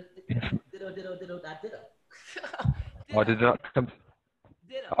 Ditto. Or did it not come?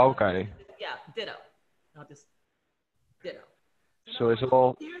 Ditto. Okay. Yeah, ditto. I'll just ditto. So it's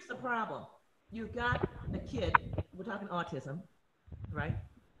all. Here's the problem. You've got a kid, we're talking autism, right?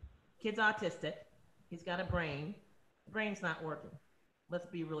 Kid's autistic. He's got a brain. The brain's not working. Let's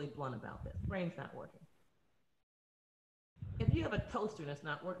be really blunt about this. The brain's not working. If you have a toaster and it's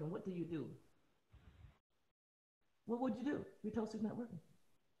not working, what do? What would you do? Your toaster's not working.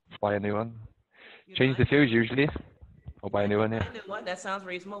 Buy a new one. You'd Change the fuse usually, or buy a new one. Yeah. Buy a new one. That sounds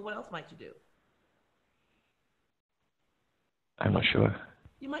reasonable. What else might you do? I'm not sure.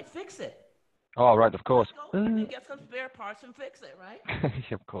 You might fix it. Oh, right, of course. Go and get some spare parts and fix it, right?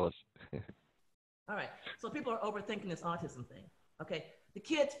 Of course. All right. So people are overthinking this autism thing. Okay. The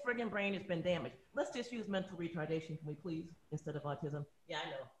kid's friggin' brain has been damaged. Let's just use mental retardation, can we please, instead of autism? Yeah, I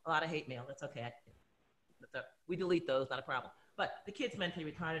know. A lot of hate mail. That's okay. We delete those, not a problem. But the kid's mentally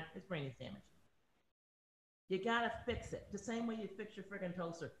retarded. His brain is damaged. You got to fix it. The same way you fix your friggin'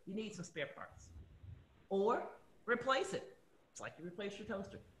 toaster. You need some spare parts. Or replace it. It's like you replace your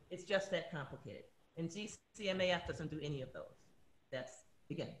toaster. It's just that complicated. And GCMAF doesn't do any of those. That's,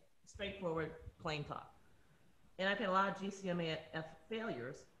 again, straightforward, plain talk. And I've had a lot of GCMAF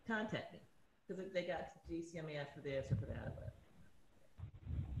failures contact me because they got GCMAF for this or for that.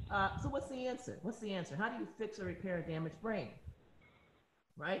 So what's the answer? What's the answer? How do you fix or repair a damaged brain?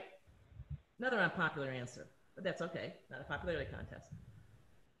 Right? Another unpopular answer, but that's okay. Not a popularity contest.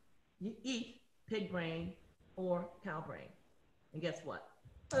 You eat pig brain or cow brain. And guess what?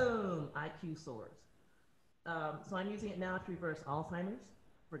 Boom, IQ soars. So I'm using it now to reverse Alzheimer's,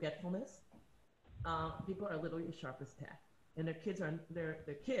 forgetfulness. People are literally as sharp as tack. And their kids,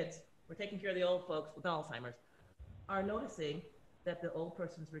 we're taking care of the old folks with Alzheimer's, are noticing that the old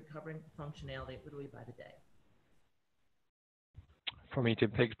person's recovering functionality literally by the day. From eating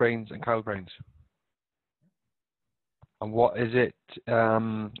pig's brains and cow brains. And what is it?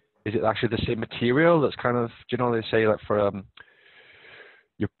 Is it actually the same material that's kind of, do you know, they say like for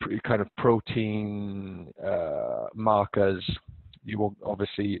your kind of protein markers, you will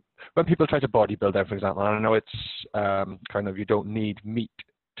obviously, when people try to bodybuild, for example, and I know it's kind of, you don't need meat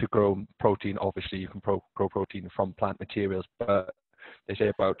to grow protein. Obviously, you can grow protein from plant materials, but they say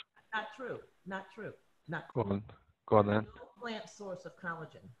about... Not true. Not true. Not true. Go on then. No plant source of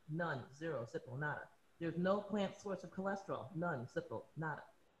collagen. None. Zero. Zippo. Nada. There's no plant source of cholesterol. None. Zippo. Nada.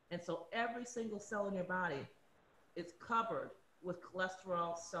 And so every single cell in your body is covered with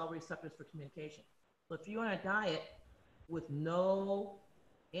cholesterol cell receptors for communication. So if you're on a diet with no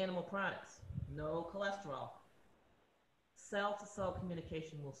animal products, no cholesterol, cell-to-cell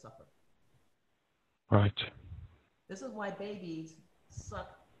communication will suffer. Right. This is why babies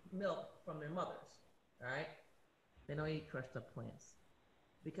suck milk from their mothers, all right? They don't eat crushed up plants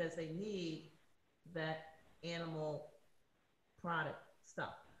because they need that animal product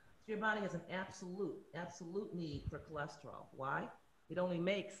stuff. So your body has an absolute need for cholesterol. Why? It only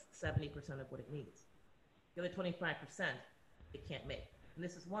makes 70% of what it needs. The other 25% it can't make. And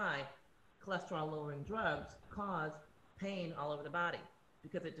this is why cholesterol-lowering drugs cause pain all over the body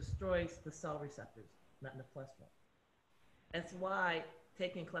because it destroys the cell receptors, not enough cholesterol. That's why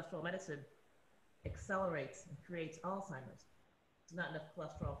taking cholesterol medicine accelerates and creates Alzheimer's. It's not enough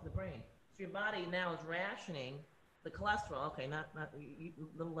cholesterol for the brain. So your body now is rationing the cholesterol. Okay, not a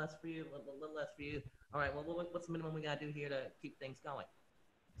little less for you, a little less for you. All right, well, what's the minimum we got to do here to keep things going?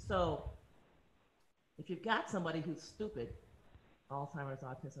 So if you've got somebody who's stupid, Alzheimer's,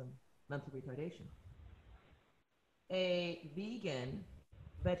 autism, mental retardation, a vegan,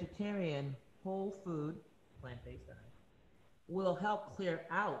 vegetarian, whole food, plant-based diet will help clear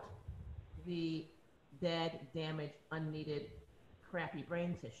out the dead, damaged, unneeded, crappy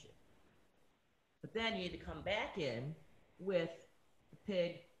brain tissue. But then you need to come back in with the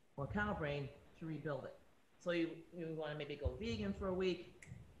pig or cow brain to rebuild it. So you want to maybe go vegan for a week,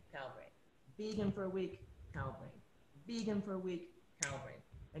 cow brain. Vegan for a week, cow brain. Vegan for a week, cow brain.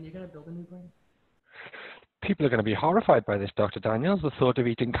 And you're going to build a new brain. People are going to be horrified by this, Dr. Daniels, the thought of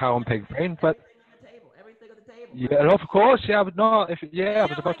eating cow and pig brain, but... Everything on the table. Yeah, of course, yeah, but no, I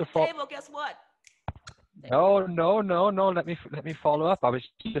was about to follow... table, guess what? No, let me follow up. I was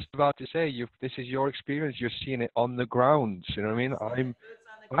just about to say, this is your experience, you're seeing it on the ground, you know what I mean?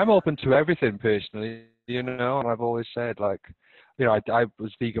 I'm open to everything personally, you know, and I've always said, like, you know, I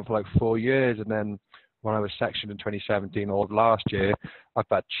was vegan for like 4 years, and then when I was sectioned in 2017 or last year, I've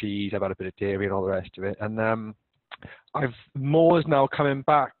had cheese, I've had a bit of dairy and all the rest of it. And I've more is now coming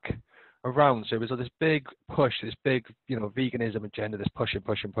back around. So it was this big push, this big, you know, veganism agenda, this pushing.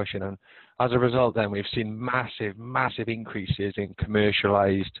 And as a result, then we've seen massive increases in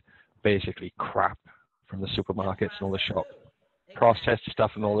commercialized, basically crap from the supermarkets and all the shops, processed stuff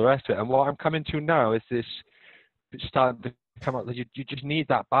and all the rest of it. And what I'm coming to now is this starting to come out that you just need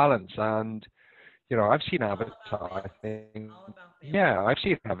that balance. And you know, I've seen All about Avatar, I balance. think. All about balance. Yeah, I've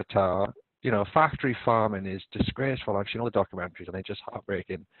seen Avatar. You know, factory farming is disgraceful. I've seen all the documentaries and they're just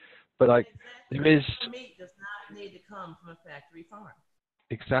heartbreaking. But like, Exactly. there is, Our meat does not need to come from a factory farm.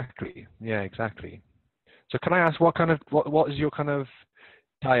 exactly, yeah, exactly. So can I ask what is your kind of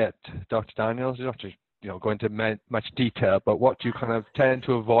diet, Dr. Daniels? You don't have to, you know, go into much detail, but what do you kind of tend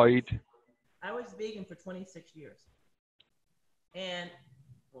to avoid? I was vegan for 26 years. And,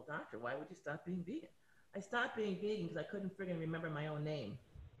 well, doctor, why would you stop being vegan? I stopped being vegan because I couldn't friggin' remember my own name.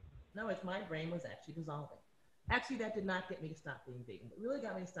 No, it's my brain was actually dissolving. Actually, that did not get me to stop being vegan. What really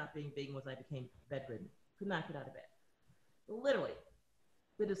got me to stop being vegan was I became bedridden. Could not get out of bed. Literally,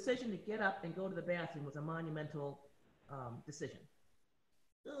 the decision to get up and go to the bathroom was a monumental decision.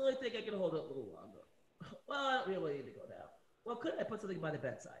 Oh, I think I can hold it a little longer. Well, I don't really need to go now. Well, couldn't I put something by the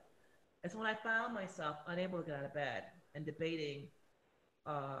bedside? And so when I found myself unable to get out of bed and debating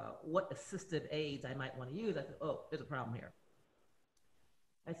what assistive aids I might want to use, I said, oh, there's a problem here.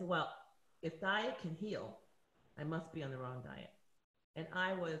 I said, well, if diet can heal, I must be on the wrong diet. And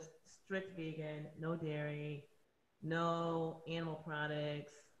I was strict vegan, no dairy, no animal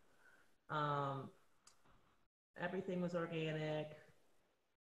products. Everything was organic,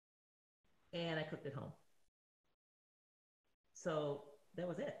 and I cooked at home. So that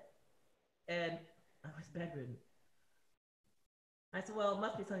was it. And I was bedridden. I said, well, it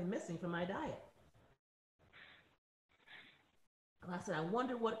must be something missing from my diet. And I said, I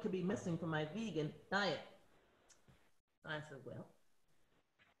wonder what could be missing from my vegan diet. I said, well,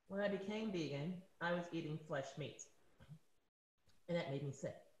 when I became vegan, I was eating flesh meats. And that made me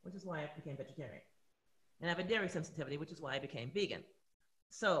sick, which is why I became vegetarian. And I have a dairy sensitivity, which is why I became vegan.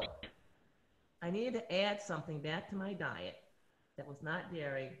 So I needed to add something back to my diet that was not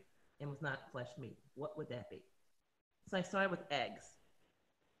dairy and was not flesh meat. What would that be? So I started with eggs.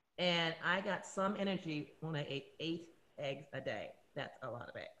 And I got some energy when I ate 8 eggs a day. That's a lot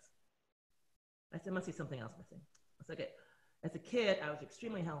of eggs. I said, must be something else missing. I said, okay. As a kid, I was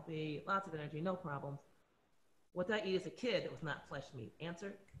extremely healthy, lots of energy, no problems. What did I eat as a kid that was not flesh meat?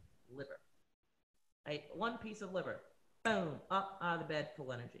 Answer, liver. I ate 1 piece of liver. Boom, up out of the bed,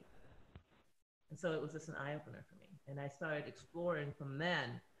 full energy. And so it was just an eye-opener for me. And I started exploring from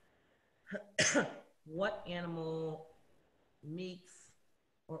then what animal meats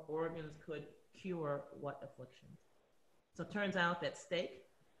or organs could cure what afflictions. So it turns out that steak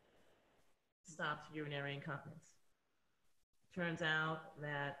stops urinary incontinence. Turns out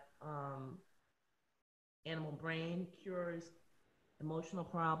that animal brain cures emotional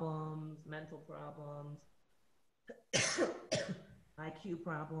problems, mental problems, IQ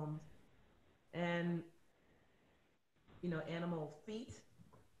problems, and animal feet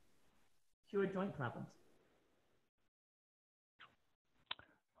cure joint problems.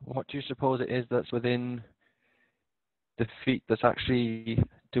 What do you suppose it is that's within the feet that's actually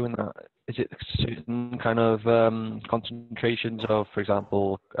doing that? Is it certain kind of concentrations of, for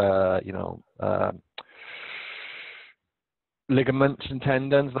example, ligaments and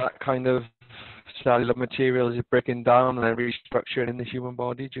tendons, that kind of cellular material is breaking down and then restructuring in the human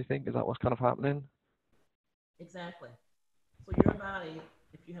body? Do you think is that what's kind of happening? Exactly. So your body,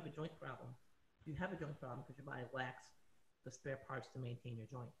 if you have a joint problem, you have a joint problem because your body lacks the spare parts to maintain your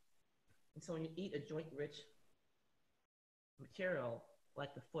joint. And so when you eat a joint-rich material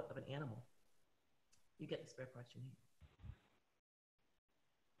like the foot of an animal, you get the spare parts you need.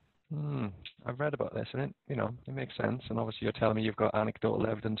 I've read about this, and it makes sense. And obviously, you're telling me you've got anecdotal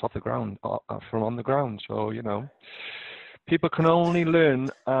evidence off the ground, from on the ground. So people can only learn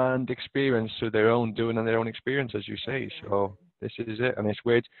and experience through their own doing and their own experience, as you say. So this is it, and it's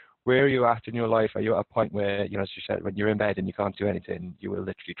weird. Where are you at in your life? Are you at a point where, as you said, when you're in bed and you can't do anything, you will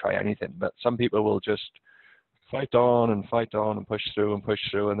literally try anything? But some people will just fight on and push through,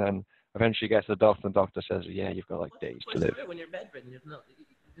 and then eventually get to the doctor, and the doctor says, yeah, you've got like days to live. When you're bedridden, there's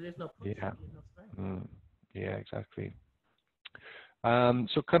no pushing, Yeah. there's no strength. Yeah, exactly.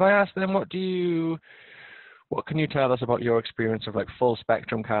 So could I ask then, what can you tell us about your experience of like full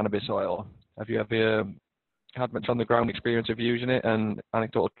spectrum cannabis oil? Have you ever had much on the ground experience of using it, and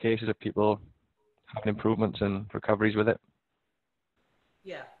anecdotal cases of people having improvements and recoveries with it?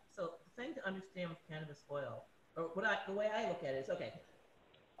 Yeah. So the thing to understand with cannabis oil, or the way I look at it is, okay,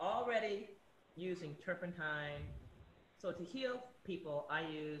 already using turpentine. So to heal people, I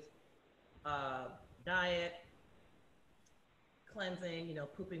use diet, cleansing,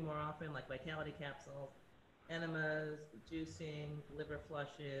 pooping more often, like vitality capsules, enemas, juicing, liver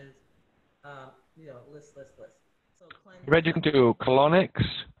flushes, list. So cleansing. I read you can do colonics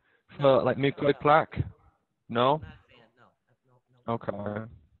for like mucoid plaque. No? I'm not a fan. No. Okay.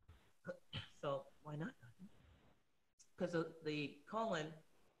 So Why not? Because the colon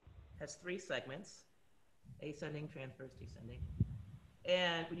has 3 segments, ascending, transverse, descending.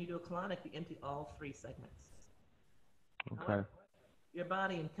 And when you do a colonic, you empty all 3 segments. Okay. However, your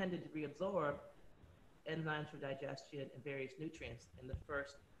body intended to reabsorb enzymes for digestion and various nutrients in the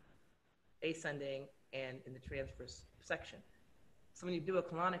first ascending and in the transverse section. So when you do a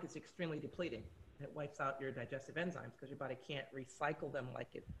colonic, it's extremely depleting. It wipes out your digestive enzymes because your body can't recycle them like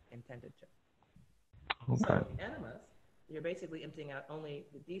it intended to. Okay. So enemas, you're basically emptying out only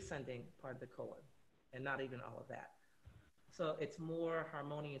the descending part of the colon and not even all of that. So it's more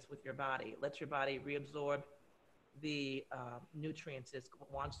harmonious with your body. It lets your body reabsorb the nutrients it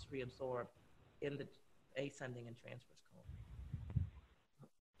wants to reabsorb in the ascending and transverse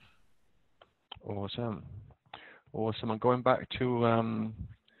colon. Awesome. Awesome. And going back to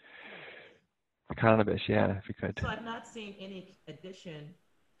the cannabis, yeah, if you could. So I've not seen any addition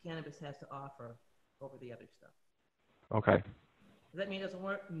cannabis has to offer over the other stuff. Okay. Does that mean it doesn't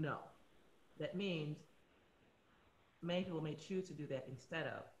work? No. That means many people may choose to do that instead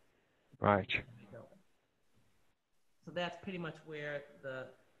of. Right. So that's pretty much where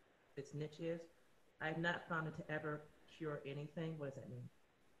its niche is. I've not found it to ever cure anything. What does that mean?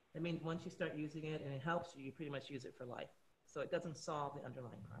 That means once you start using it and it helps you, you pretty much use it for life. So it doesn't solve the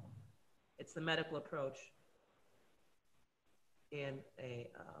underlying problem. It's the medical approach in a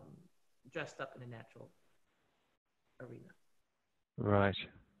dressed up in a natural arena. Right.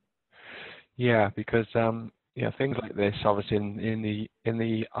 Yeah, because things like this, obviously, in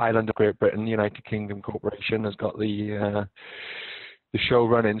the island of Great Britain, United Kingdom Corporation has got the show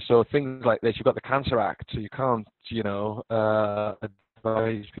running. So things like this, you've got the Cancer Act, so you can't,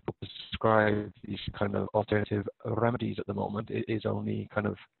 advise people to prescribe these kind of alternative remedies at the moment. It is only kind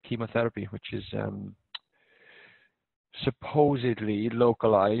of chemotherapy, which is supposedly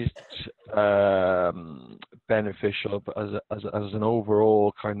localized, beneficial, but as an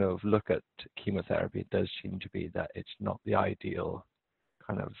overall kind of look at chemotherapy, it does seem to be that it's not the ideal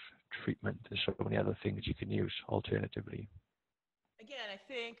kind of treatment. There's so many other things you can use alternatively. Again, I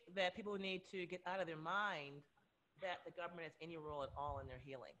think that people need to get out of their mind that the government has any role at all in their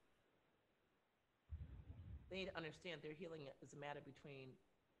healing. They need to understand their healing is a matter between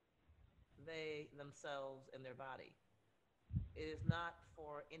they, themselves, and their body. It is not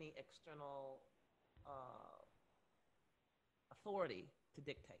for any external authority to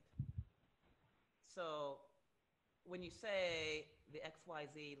dictate. So when you say the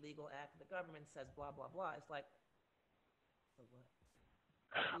XYZ legal act, the government says blah, blah, blah, it's like, so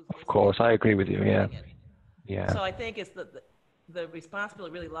what? Of course, I agree with you, yeah. Yeah. So I think it's the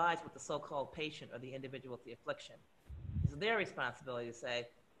responsibility really lies with the so-called patient or the individual with the affliction. It's their responsibility to say,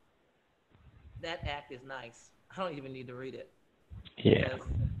 that act is nice. I don't even need to read it. Yeah.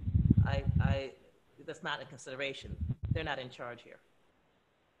 Because that's not a consideration. They're not in charge here.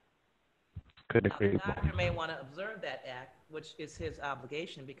 Could agree. The doctor may want to observe that act, which is his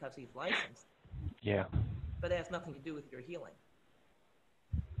obligation because he's licensed. Yeah. But it has nothing to do with your healing.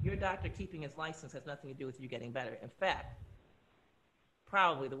 Your doctor keeping his license has nothing to do with you getting better. In fact,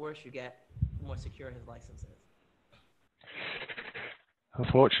 probably the worse you get, the more secure his license is.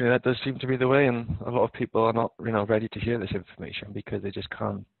 Unfortunately, that does seem to be the way, and a lot of people are not, ready to hear this information because they just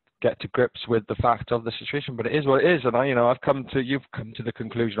can't get to grips with the fact of the situation. But it is what it is, and you've come to the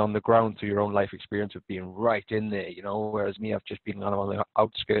conclusion on the ground through your own life experience of being right in there, whereas me, I've just been on the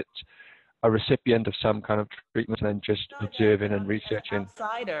outskirts, a recipient of some kind of treatment, and then just observing and researching. As an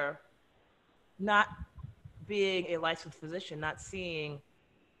outsider, not being a licensed physician, not seeing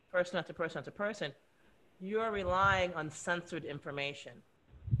person after person after person, you're relying on censored information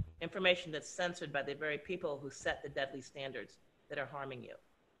that's censored by the very people who set the deadly standards that are harming you.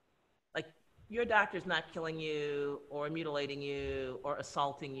 Like, your doctor's not killing you or mutilating you or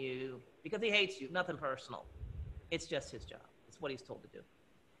assaulting you because he hates you, nothing personal. It's just his job. It's what he's told to do.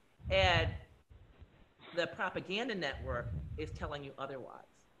 And the propaganda network is telling you otherwise.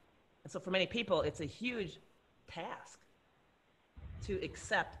 And so for many people, it's a huge task to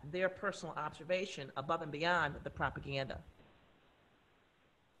accept their personal observation above and beyond the propaganda.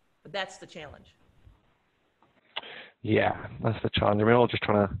 But that's the challenge. Yeah, that's the challenge. We're all just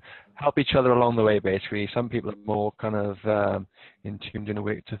trying to help each other along the way, basically. Some people are more kind of in tuned in a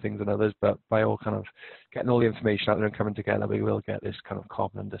way to things than others, but by all kind of getting all the information out there and coming together, we will get this kind of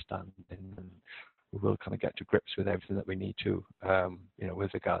common understanding, and we will kind of get to grips with everything that we need to,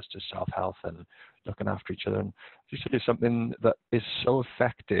 with regards to self-health and looking after each other. And just to do something that is so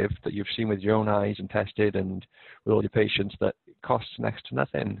effective that you've seen with your own eyes and tested and with all your patients that it costs next to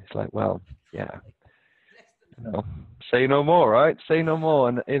nothing. It's like, well, yeah. No, say no more, right? Say no more,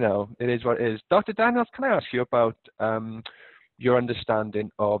 and you know it is what it is. Dr. Daniels, can I ask you about your understanding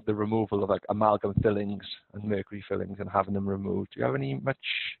of the removal of like amalgam fillings and mercury fillings and having them removed? Do you have any much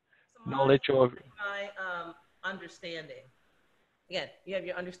So knowledge or? my understanding. Again, you have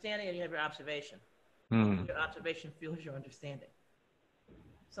your understanding and you have your observation. Your observation fuels your understanding.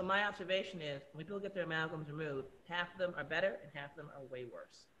 So my observation is when people get their amalgams removed, half of them are better and half of them are way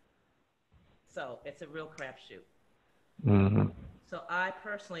worse. So it's a real crapshoot. Mm-hmm. So I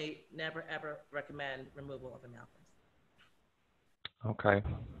personally never ever recommend removal of amalgams. Okay.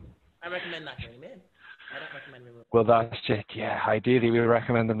 I recommend not getting them in. I don't recommend removal. Well, that's it. Yeah, ideally we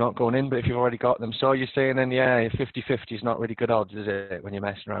recommend them not going in, but if you've already got them, so you're saying then, yeah, 50-50 is not really good odds, is it, when you're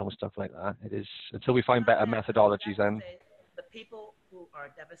messing around with stuff like that? It is, until we find better methodologies then. The people who are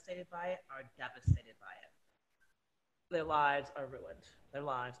devastated by it are devastated by it. Their lives are ruined. Their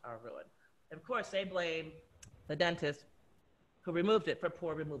lives are ruined. And of course, they blame the dentist who removed it for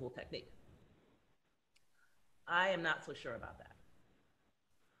poor removal technique. I am not so sure about that.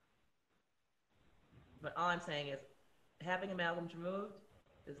 But all I'm saying is having amalgams removed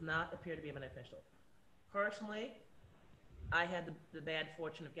does not appear to be beneficial. Personally, I had the bad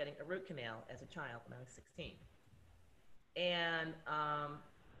fortune of getting a root canal as a child when I was 16. And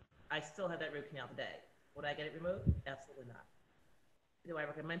I still have that root canal today. Would I get it removed? Absolutely not. Do I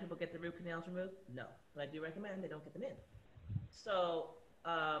recommend people get the root canals removed? No. But I do recommend they don't get them in. So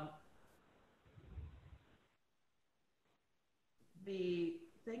the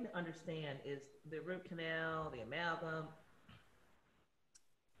thing to understand is the root canal, the amalgam,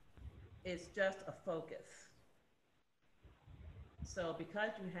 is just a focus. So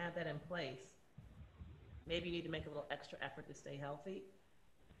because you have that in place, maybe you need to make a little extra effort to stay healthy,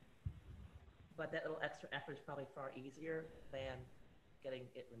 but that little extra effort is probably far easier than getting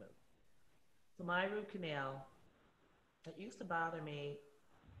it removed. So my root canal, it used to bother me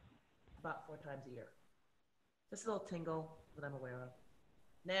about 4 times a year. Just a little tingle that I'm aware of.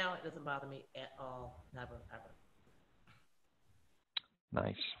 Now it doesn't bother me at all, never, ever.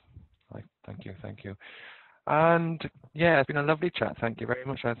 Nice. Thank you. And yeah, it's been a lovely chat. Thank you very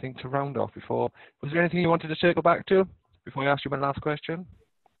much. I think to round off before, was there anything you wanted to circle back to before I ask you my last question?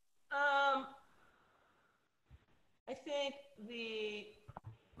 I think the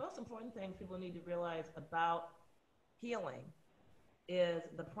most important thing people need to realize about healing is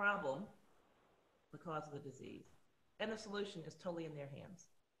the problem, the cause of the disease, and the solution is totally in their hands.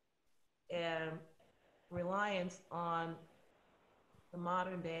 And reliance on the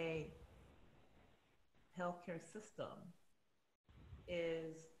modern day healthcare system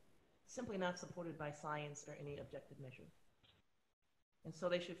is simply not supported by science or any objective measure. And so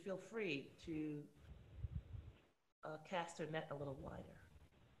they should feel free to cast their net a little wider.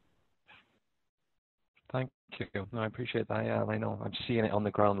 Thank you. No, I appreciate that. Yeah, I know. I'm seeing it on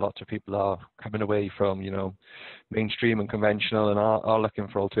the ground. Lots of people are coming away from, mainstream and conventional and are looking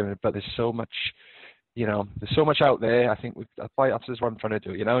for alternative. But there's so much, there's so much out there. I think that's what I'm trying to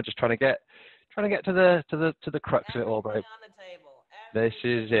do. Just trying to get to the crux of it all, right? This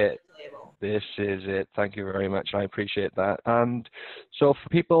is it. This is it. Thank you very much. I appreciate that. And so for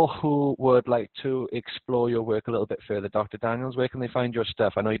people who would like to explore your work a little bit further, Dr. Daniels, where can they find your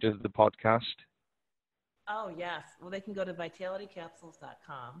stuff? I know you do the podcast. Oh, yes. Well, they can go to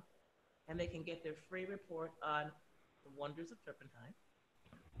vitalitycapsules.com and they can get their free report on the wonders of turpentine.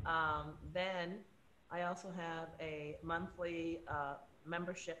 Then I also have a monthly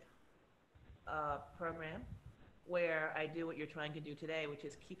membership program where I do what you're trying to do today, which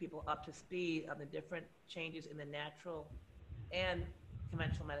is keep people up to speed on the different changes in the natural and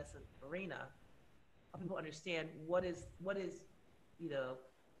conventional medicine arena. Help people understand what is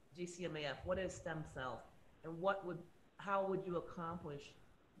GCMAF, what is stem cells, and how would you accomplish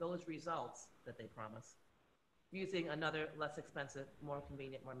those results that they promise using another less expensive, more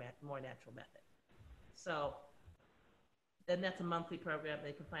convenient, more natural method. So then that's a monthly program.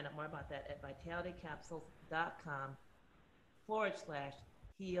 They can find out more about that at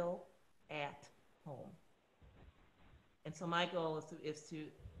vitalitycapsules.com/heal-at-home. And so my goal is to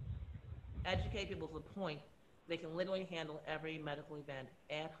educate people to the point they can literally handle every medical event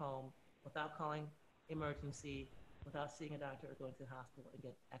at home without calling emergency, without seeing a doctor or going to the hospital, and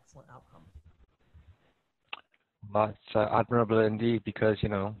get excellent outcomes. That's admirable indeed, because,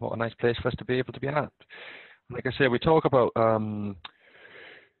 what a nice place for us to be able to be at. Like I say, we talk about, the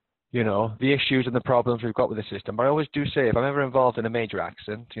issues and the problems we've got with the system. But I always do say, if I'm ever involved in a major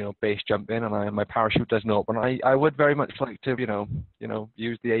accident, base jumping, and my parachute doesn't open, I would very much like to,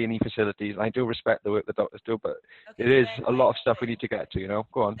 use the A&E facilities. I do respect the work the doctors do, but it is a lot of stuff we need to get to,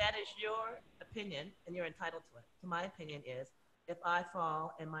 Go on. That is your opinion, and you're entitled to it. So my opinion is, if I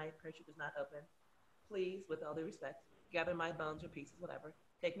fall and my parachute is not open, please, with all due respect, gather my bones or pieces, whatever,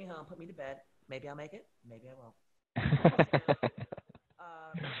 take me home, put me to bed. Maybe I'll make it, maybe I won't.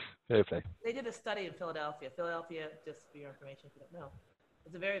 Perfect. They did a study in Philadelphia. Philadelphia, just for your information, if you don't know,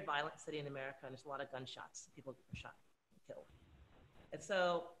 it's a very violent city in America, and there's a lot of gunshots. People are shot and killed. And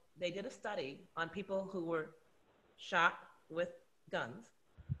so they did a study on people who were shot with guns,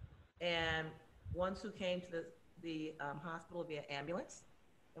 and ones who came to the hospital via ambulance,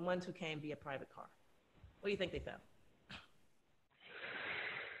 and ones who came via private car. What do you think they found?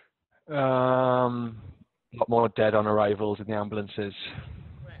 A lot more dead on arrivals in the ambulances.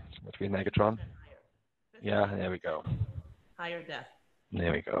 Correct. Must be Megatron. Yeah, there we go. Higher death.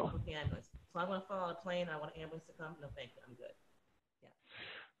 There we go. With the ambulance. So I'm going to fall on a plane. I want an ambulance to come. No, thank you. I'm good. Yeah.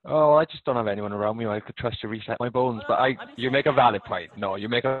 Oh, I just don't have anyone around me who I could trust to reset my bones. But you make a valid point. No, you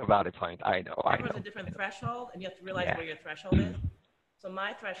make a valid point. I know. There's a different threshold, and you have to realize where your threshold is. So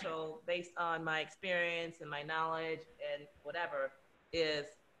my threshold, based on my experience and my knowledge and whatever, is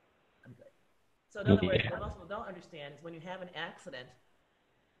I'm good. So in other words, what most people don't understand is when you have an accident,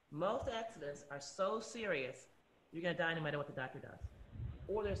 most accidents are so serious, you're going to die no matter what the doctor does.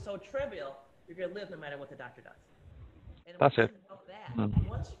 Or they're so trivial, you're going to live no matter what the doctor does. And that's it. You know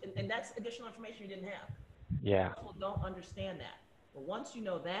that, and that's additional information you didn't have. Yeah. Most people don't understand that. But once you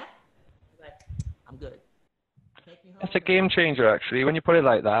know that, you're like, I'm good. Take me home. It's a game changer, actually, when you put it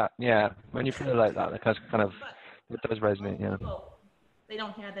like that. Yeah, when you put it like that, it kind of it does resonate. Yeah. People, they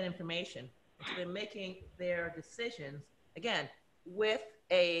don't have that information. So they're making their decisions, again, with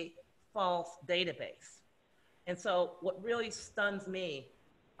a false database. And so what really stuns me,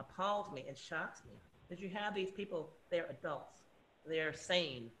 appalls me, and shocks me is you have these people, they're adults, they're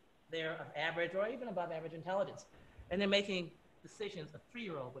sane, they're of average or even above average intelligence, and they're making decisions a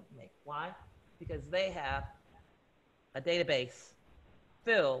 3-year-old would make. Why? Because they have a database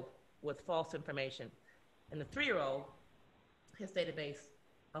filled with false information. And the 3-year-old, his database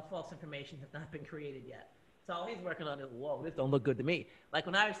of false information has not been created yet. So all he's working on is, whoa, this don't look good to me. Like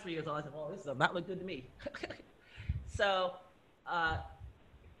when I was 3 years old, I said, whoa, this does not look good to me. So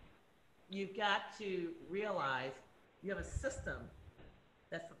you've got to realize you have a system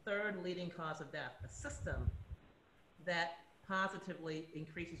that's the third leading cause of death, a system that positively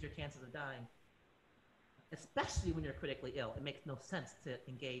increases your chances of dying, especially when you're critically ill. It makes no sense to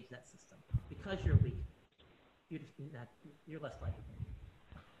engage that system because you're weak. You're less likely.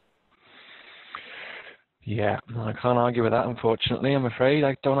 Yeah, I can't argue with that, unfortunately. I'm afraid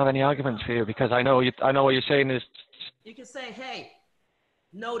I don't have any arguments for you because I know what you're saying is. You can say, hey,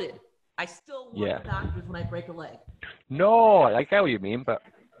 noted. I still want the doctors when I break a leg. No, I get what you mean, but.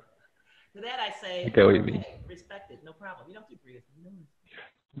 To that I say, I get what you mean. Hey, respect it, no problem. You don't have to agree with me.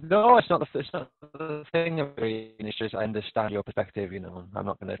 No, it's not the thing. It's just I understand your perspective. You know, I'm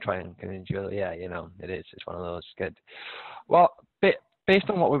not going to try and convince you. Yeah, you know, it is. It's one of those. Good. Well, based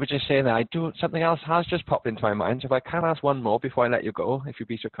on what we were just saying there, something else has just popped into my mind. So if I can ask one more before I let you go, if you'd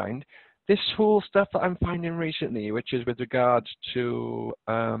be so kind. This whole stuff that I'm finding recently, which is with regards to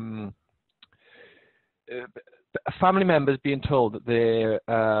family members being told that their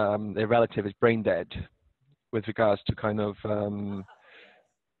relative is brain dead, with regards to kind of.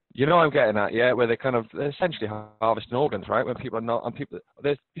 You know what I'm getting at, yeah? Where they're essentially harvesting organs, right? When people are not, and people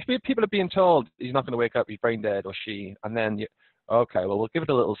are being told he's not going to wake up, he's brain dead, or she, and then, okay, well, we'll give it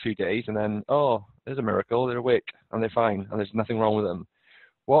a little few days, and then, oh, there's a miracle, they're awake, and they're fine, and there's nothing wrong with them.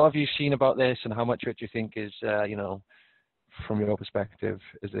 What have you seen about this, and how much of it do you think is, from your perspective,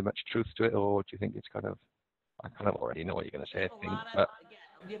 is there much truth to it, or do you think it's I kind of already know what you're going to say, I think. Again,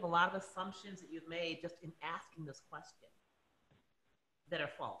 we have a lot of assumptions that you've made just in asking this question that are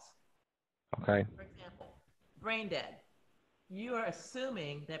false. Okay. For example, brain dead. You are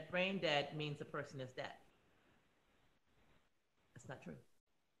assuming that brain dead means the person is dead. That's not true.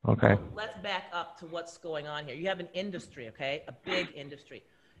 Okay. So let's back up to what's going on here. You have an industry, okay? A big industry.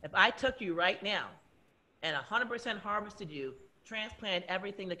 If I took you right now and 100% harvested you, transplant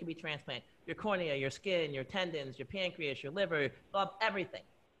everything that can be transplanted, your cornea, your skin, your tendons, your pancreas, your liver, everything,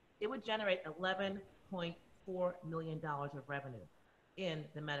 it would generate $11.4 million of revenue in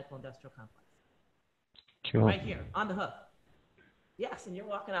the medical industrial complex. Cool. Right here, on the hook. Yes, and you're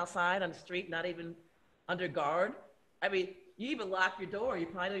walking outside on the street, not even under guard. I mean, you even lock your door. You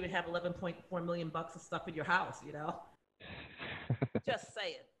probably don't even have $11.4 million of stuff in your house, you know? Just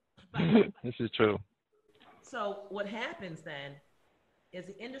saying. This is true. So what happens then is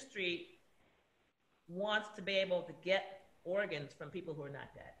the industry wants to be able to get organs from people who are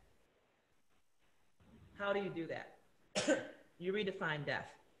not dead. How do you do that? You redefine death.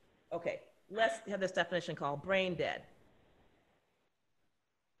 Okay, let's have this definition called brain dead.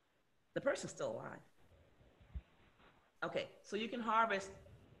 The person's still alive. Okay, so you can harvest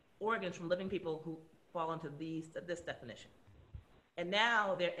organs from living people who fall into this definition. And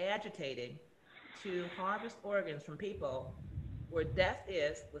now they're agitating to harvest organs from people where death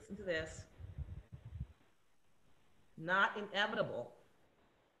is, listen to this, not inevitable,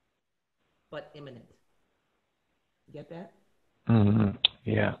 but imminent. You get that? Mm-hmm.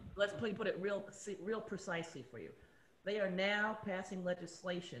 Yeah. Let's put it real precisely for you. They are now passing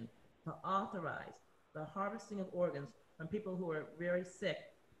legislation to authorize the harvesting of organs from people who are very sick,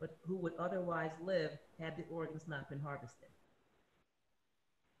 but who would otherwise live had the organs not been harvested.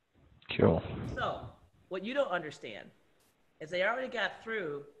 Cool. So, what you don't understand is they already got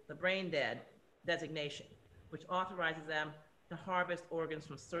through the brain dead designation, which authorizes them to harvest organs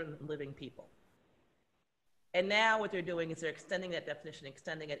from certain living people. And now what they're doing is they're extending that definition,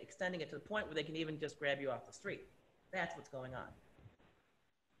 extending it to the point where they can even just grab you off the street. That's what's going on.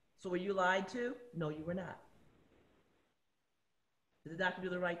 So were you lied to? No, you were not. Did the doctor do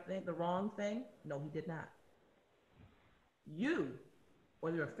the right thing, the wrong thing? No, he did not. You,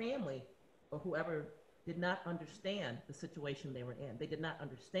 or your family, or whoever, did not understand the situation they were in. They did not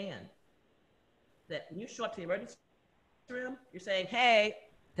understand that when you show up to the emergency room, you're saying, hey,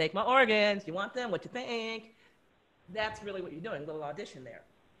 take my organs. You want them? What you think? That's really what you're doing, a little audition there.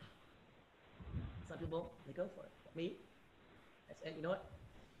 Some people, they go for it. Me, I said, you know what?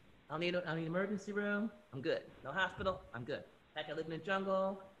 I don't need an emergency room. I'm good. No hospital. I'm good. In fact, I live in the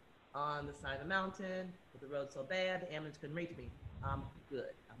jungle on the side of the mountain with the road so bad, the ambulance couldn't reach me. I'm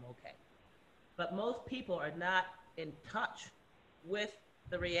good. I'm okay. But most people are not in touch with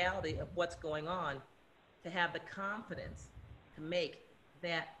the reality of what's going on to have the confidence to make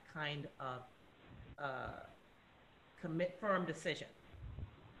that kind of firm decision.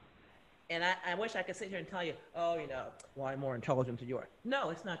 And I wish I could sit here and tell you, oh, you know, well, I'm more intelligent than you are. No,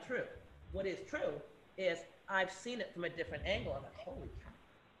 it's not true. What is true is I've seen it from a different angle. I'm like, holy cow.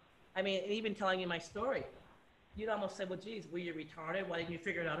 I mean, even telling you my story, you'd almost say, well, geez, were you retarded? Why didn't you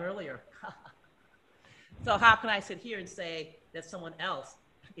figure it out earlier? So how can I sit here and say that someone else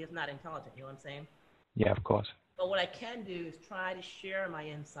is not intelligent? You know what I'm saying? Yeah, of course. But what I can do is try to share my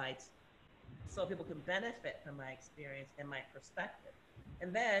insights so people can benefit from my experience and my perspective.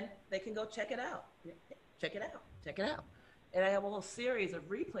 And then they can go check it out. Check it out. Check it out. And I have a whole series of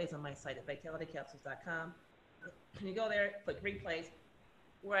replays on my site at vitalitycapsules.com. And you go there, click replays,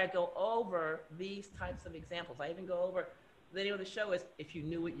 where I go over these types of examples. I even go over, the name of the show is If You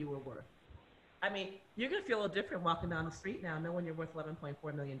Knew What You Were Worth. I mean, you're going to feel a little different walking down the street now knowing you're worth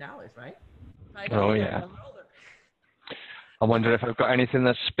 $11.4 million, right? Oh, yeah. I wonder if I've got anything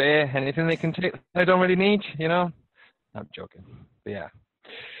that's spare, anything they can take I don't really need, you know? I'm joking. But yeah.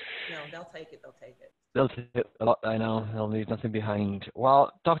 No, they'll take it. They'll take it. They'll take it a lot, I know. They'll leave nothing behind.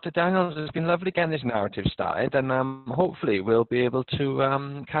 Well, Dr. Daniels, it's been lovely getting this narrative started, and hopefully we'll be able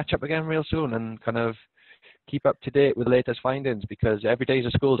to catch up again real soon and kind of keep up to date with the latest findings, because every day is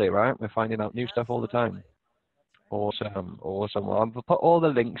a school day, right? We're finding out new stuff all the time. Awesome, awesome. Well, I'll put all the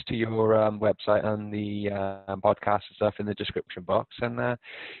links to your website and the podcast and stuff in the description box. And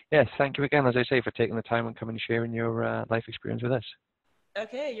yes, thank you again, as I say, for taking the time and coming and sharing your life experience with us.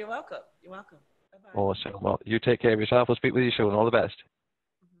 Okay, you're welcome. You're welcome. Bye-bye. Awesome. Well, you take care of yourself. We'll speak with you soon. All the best.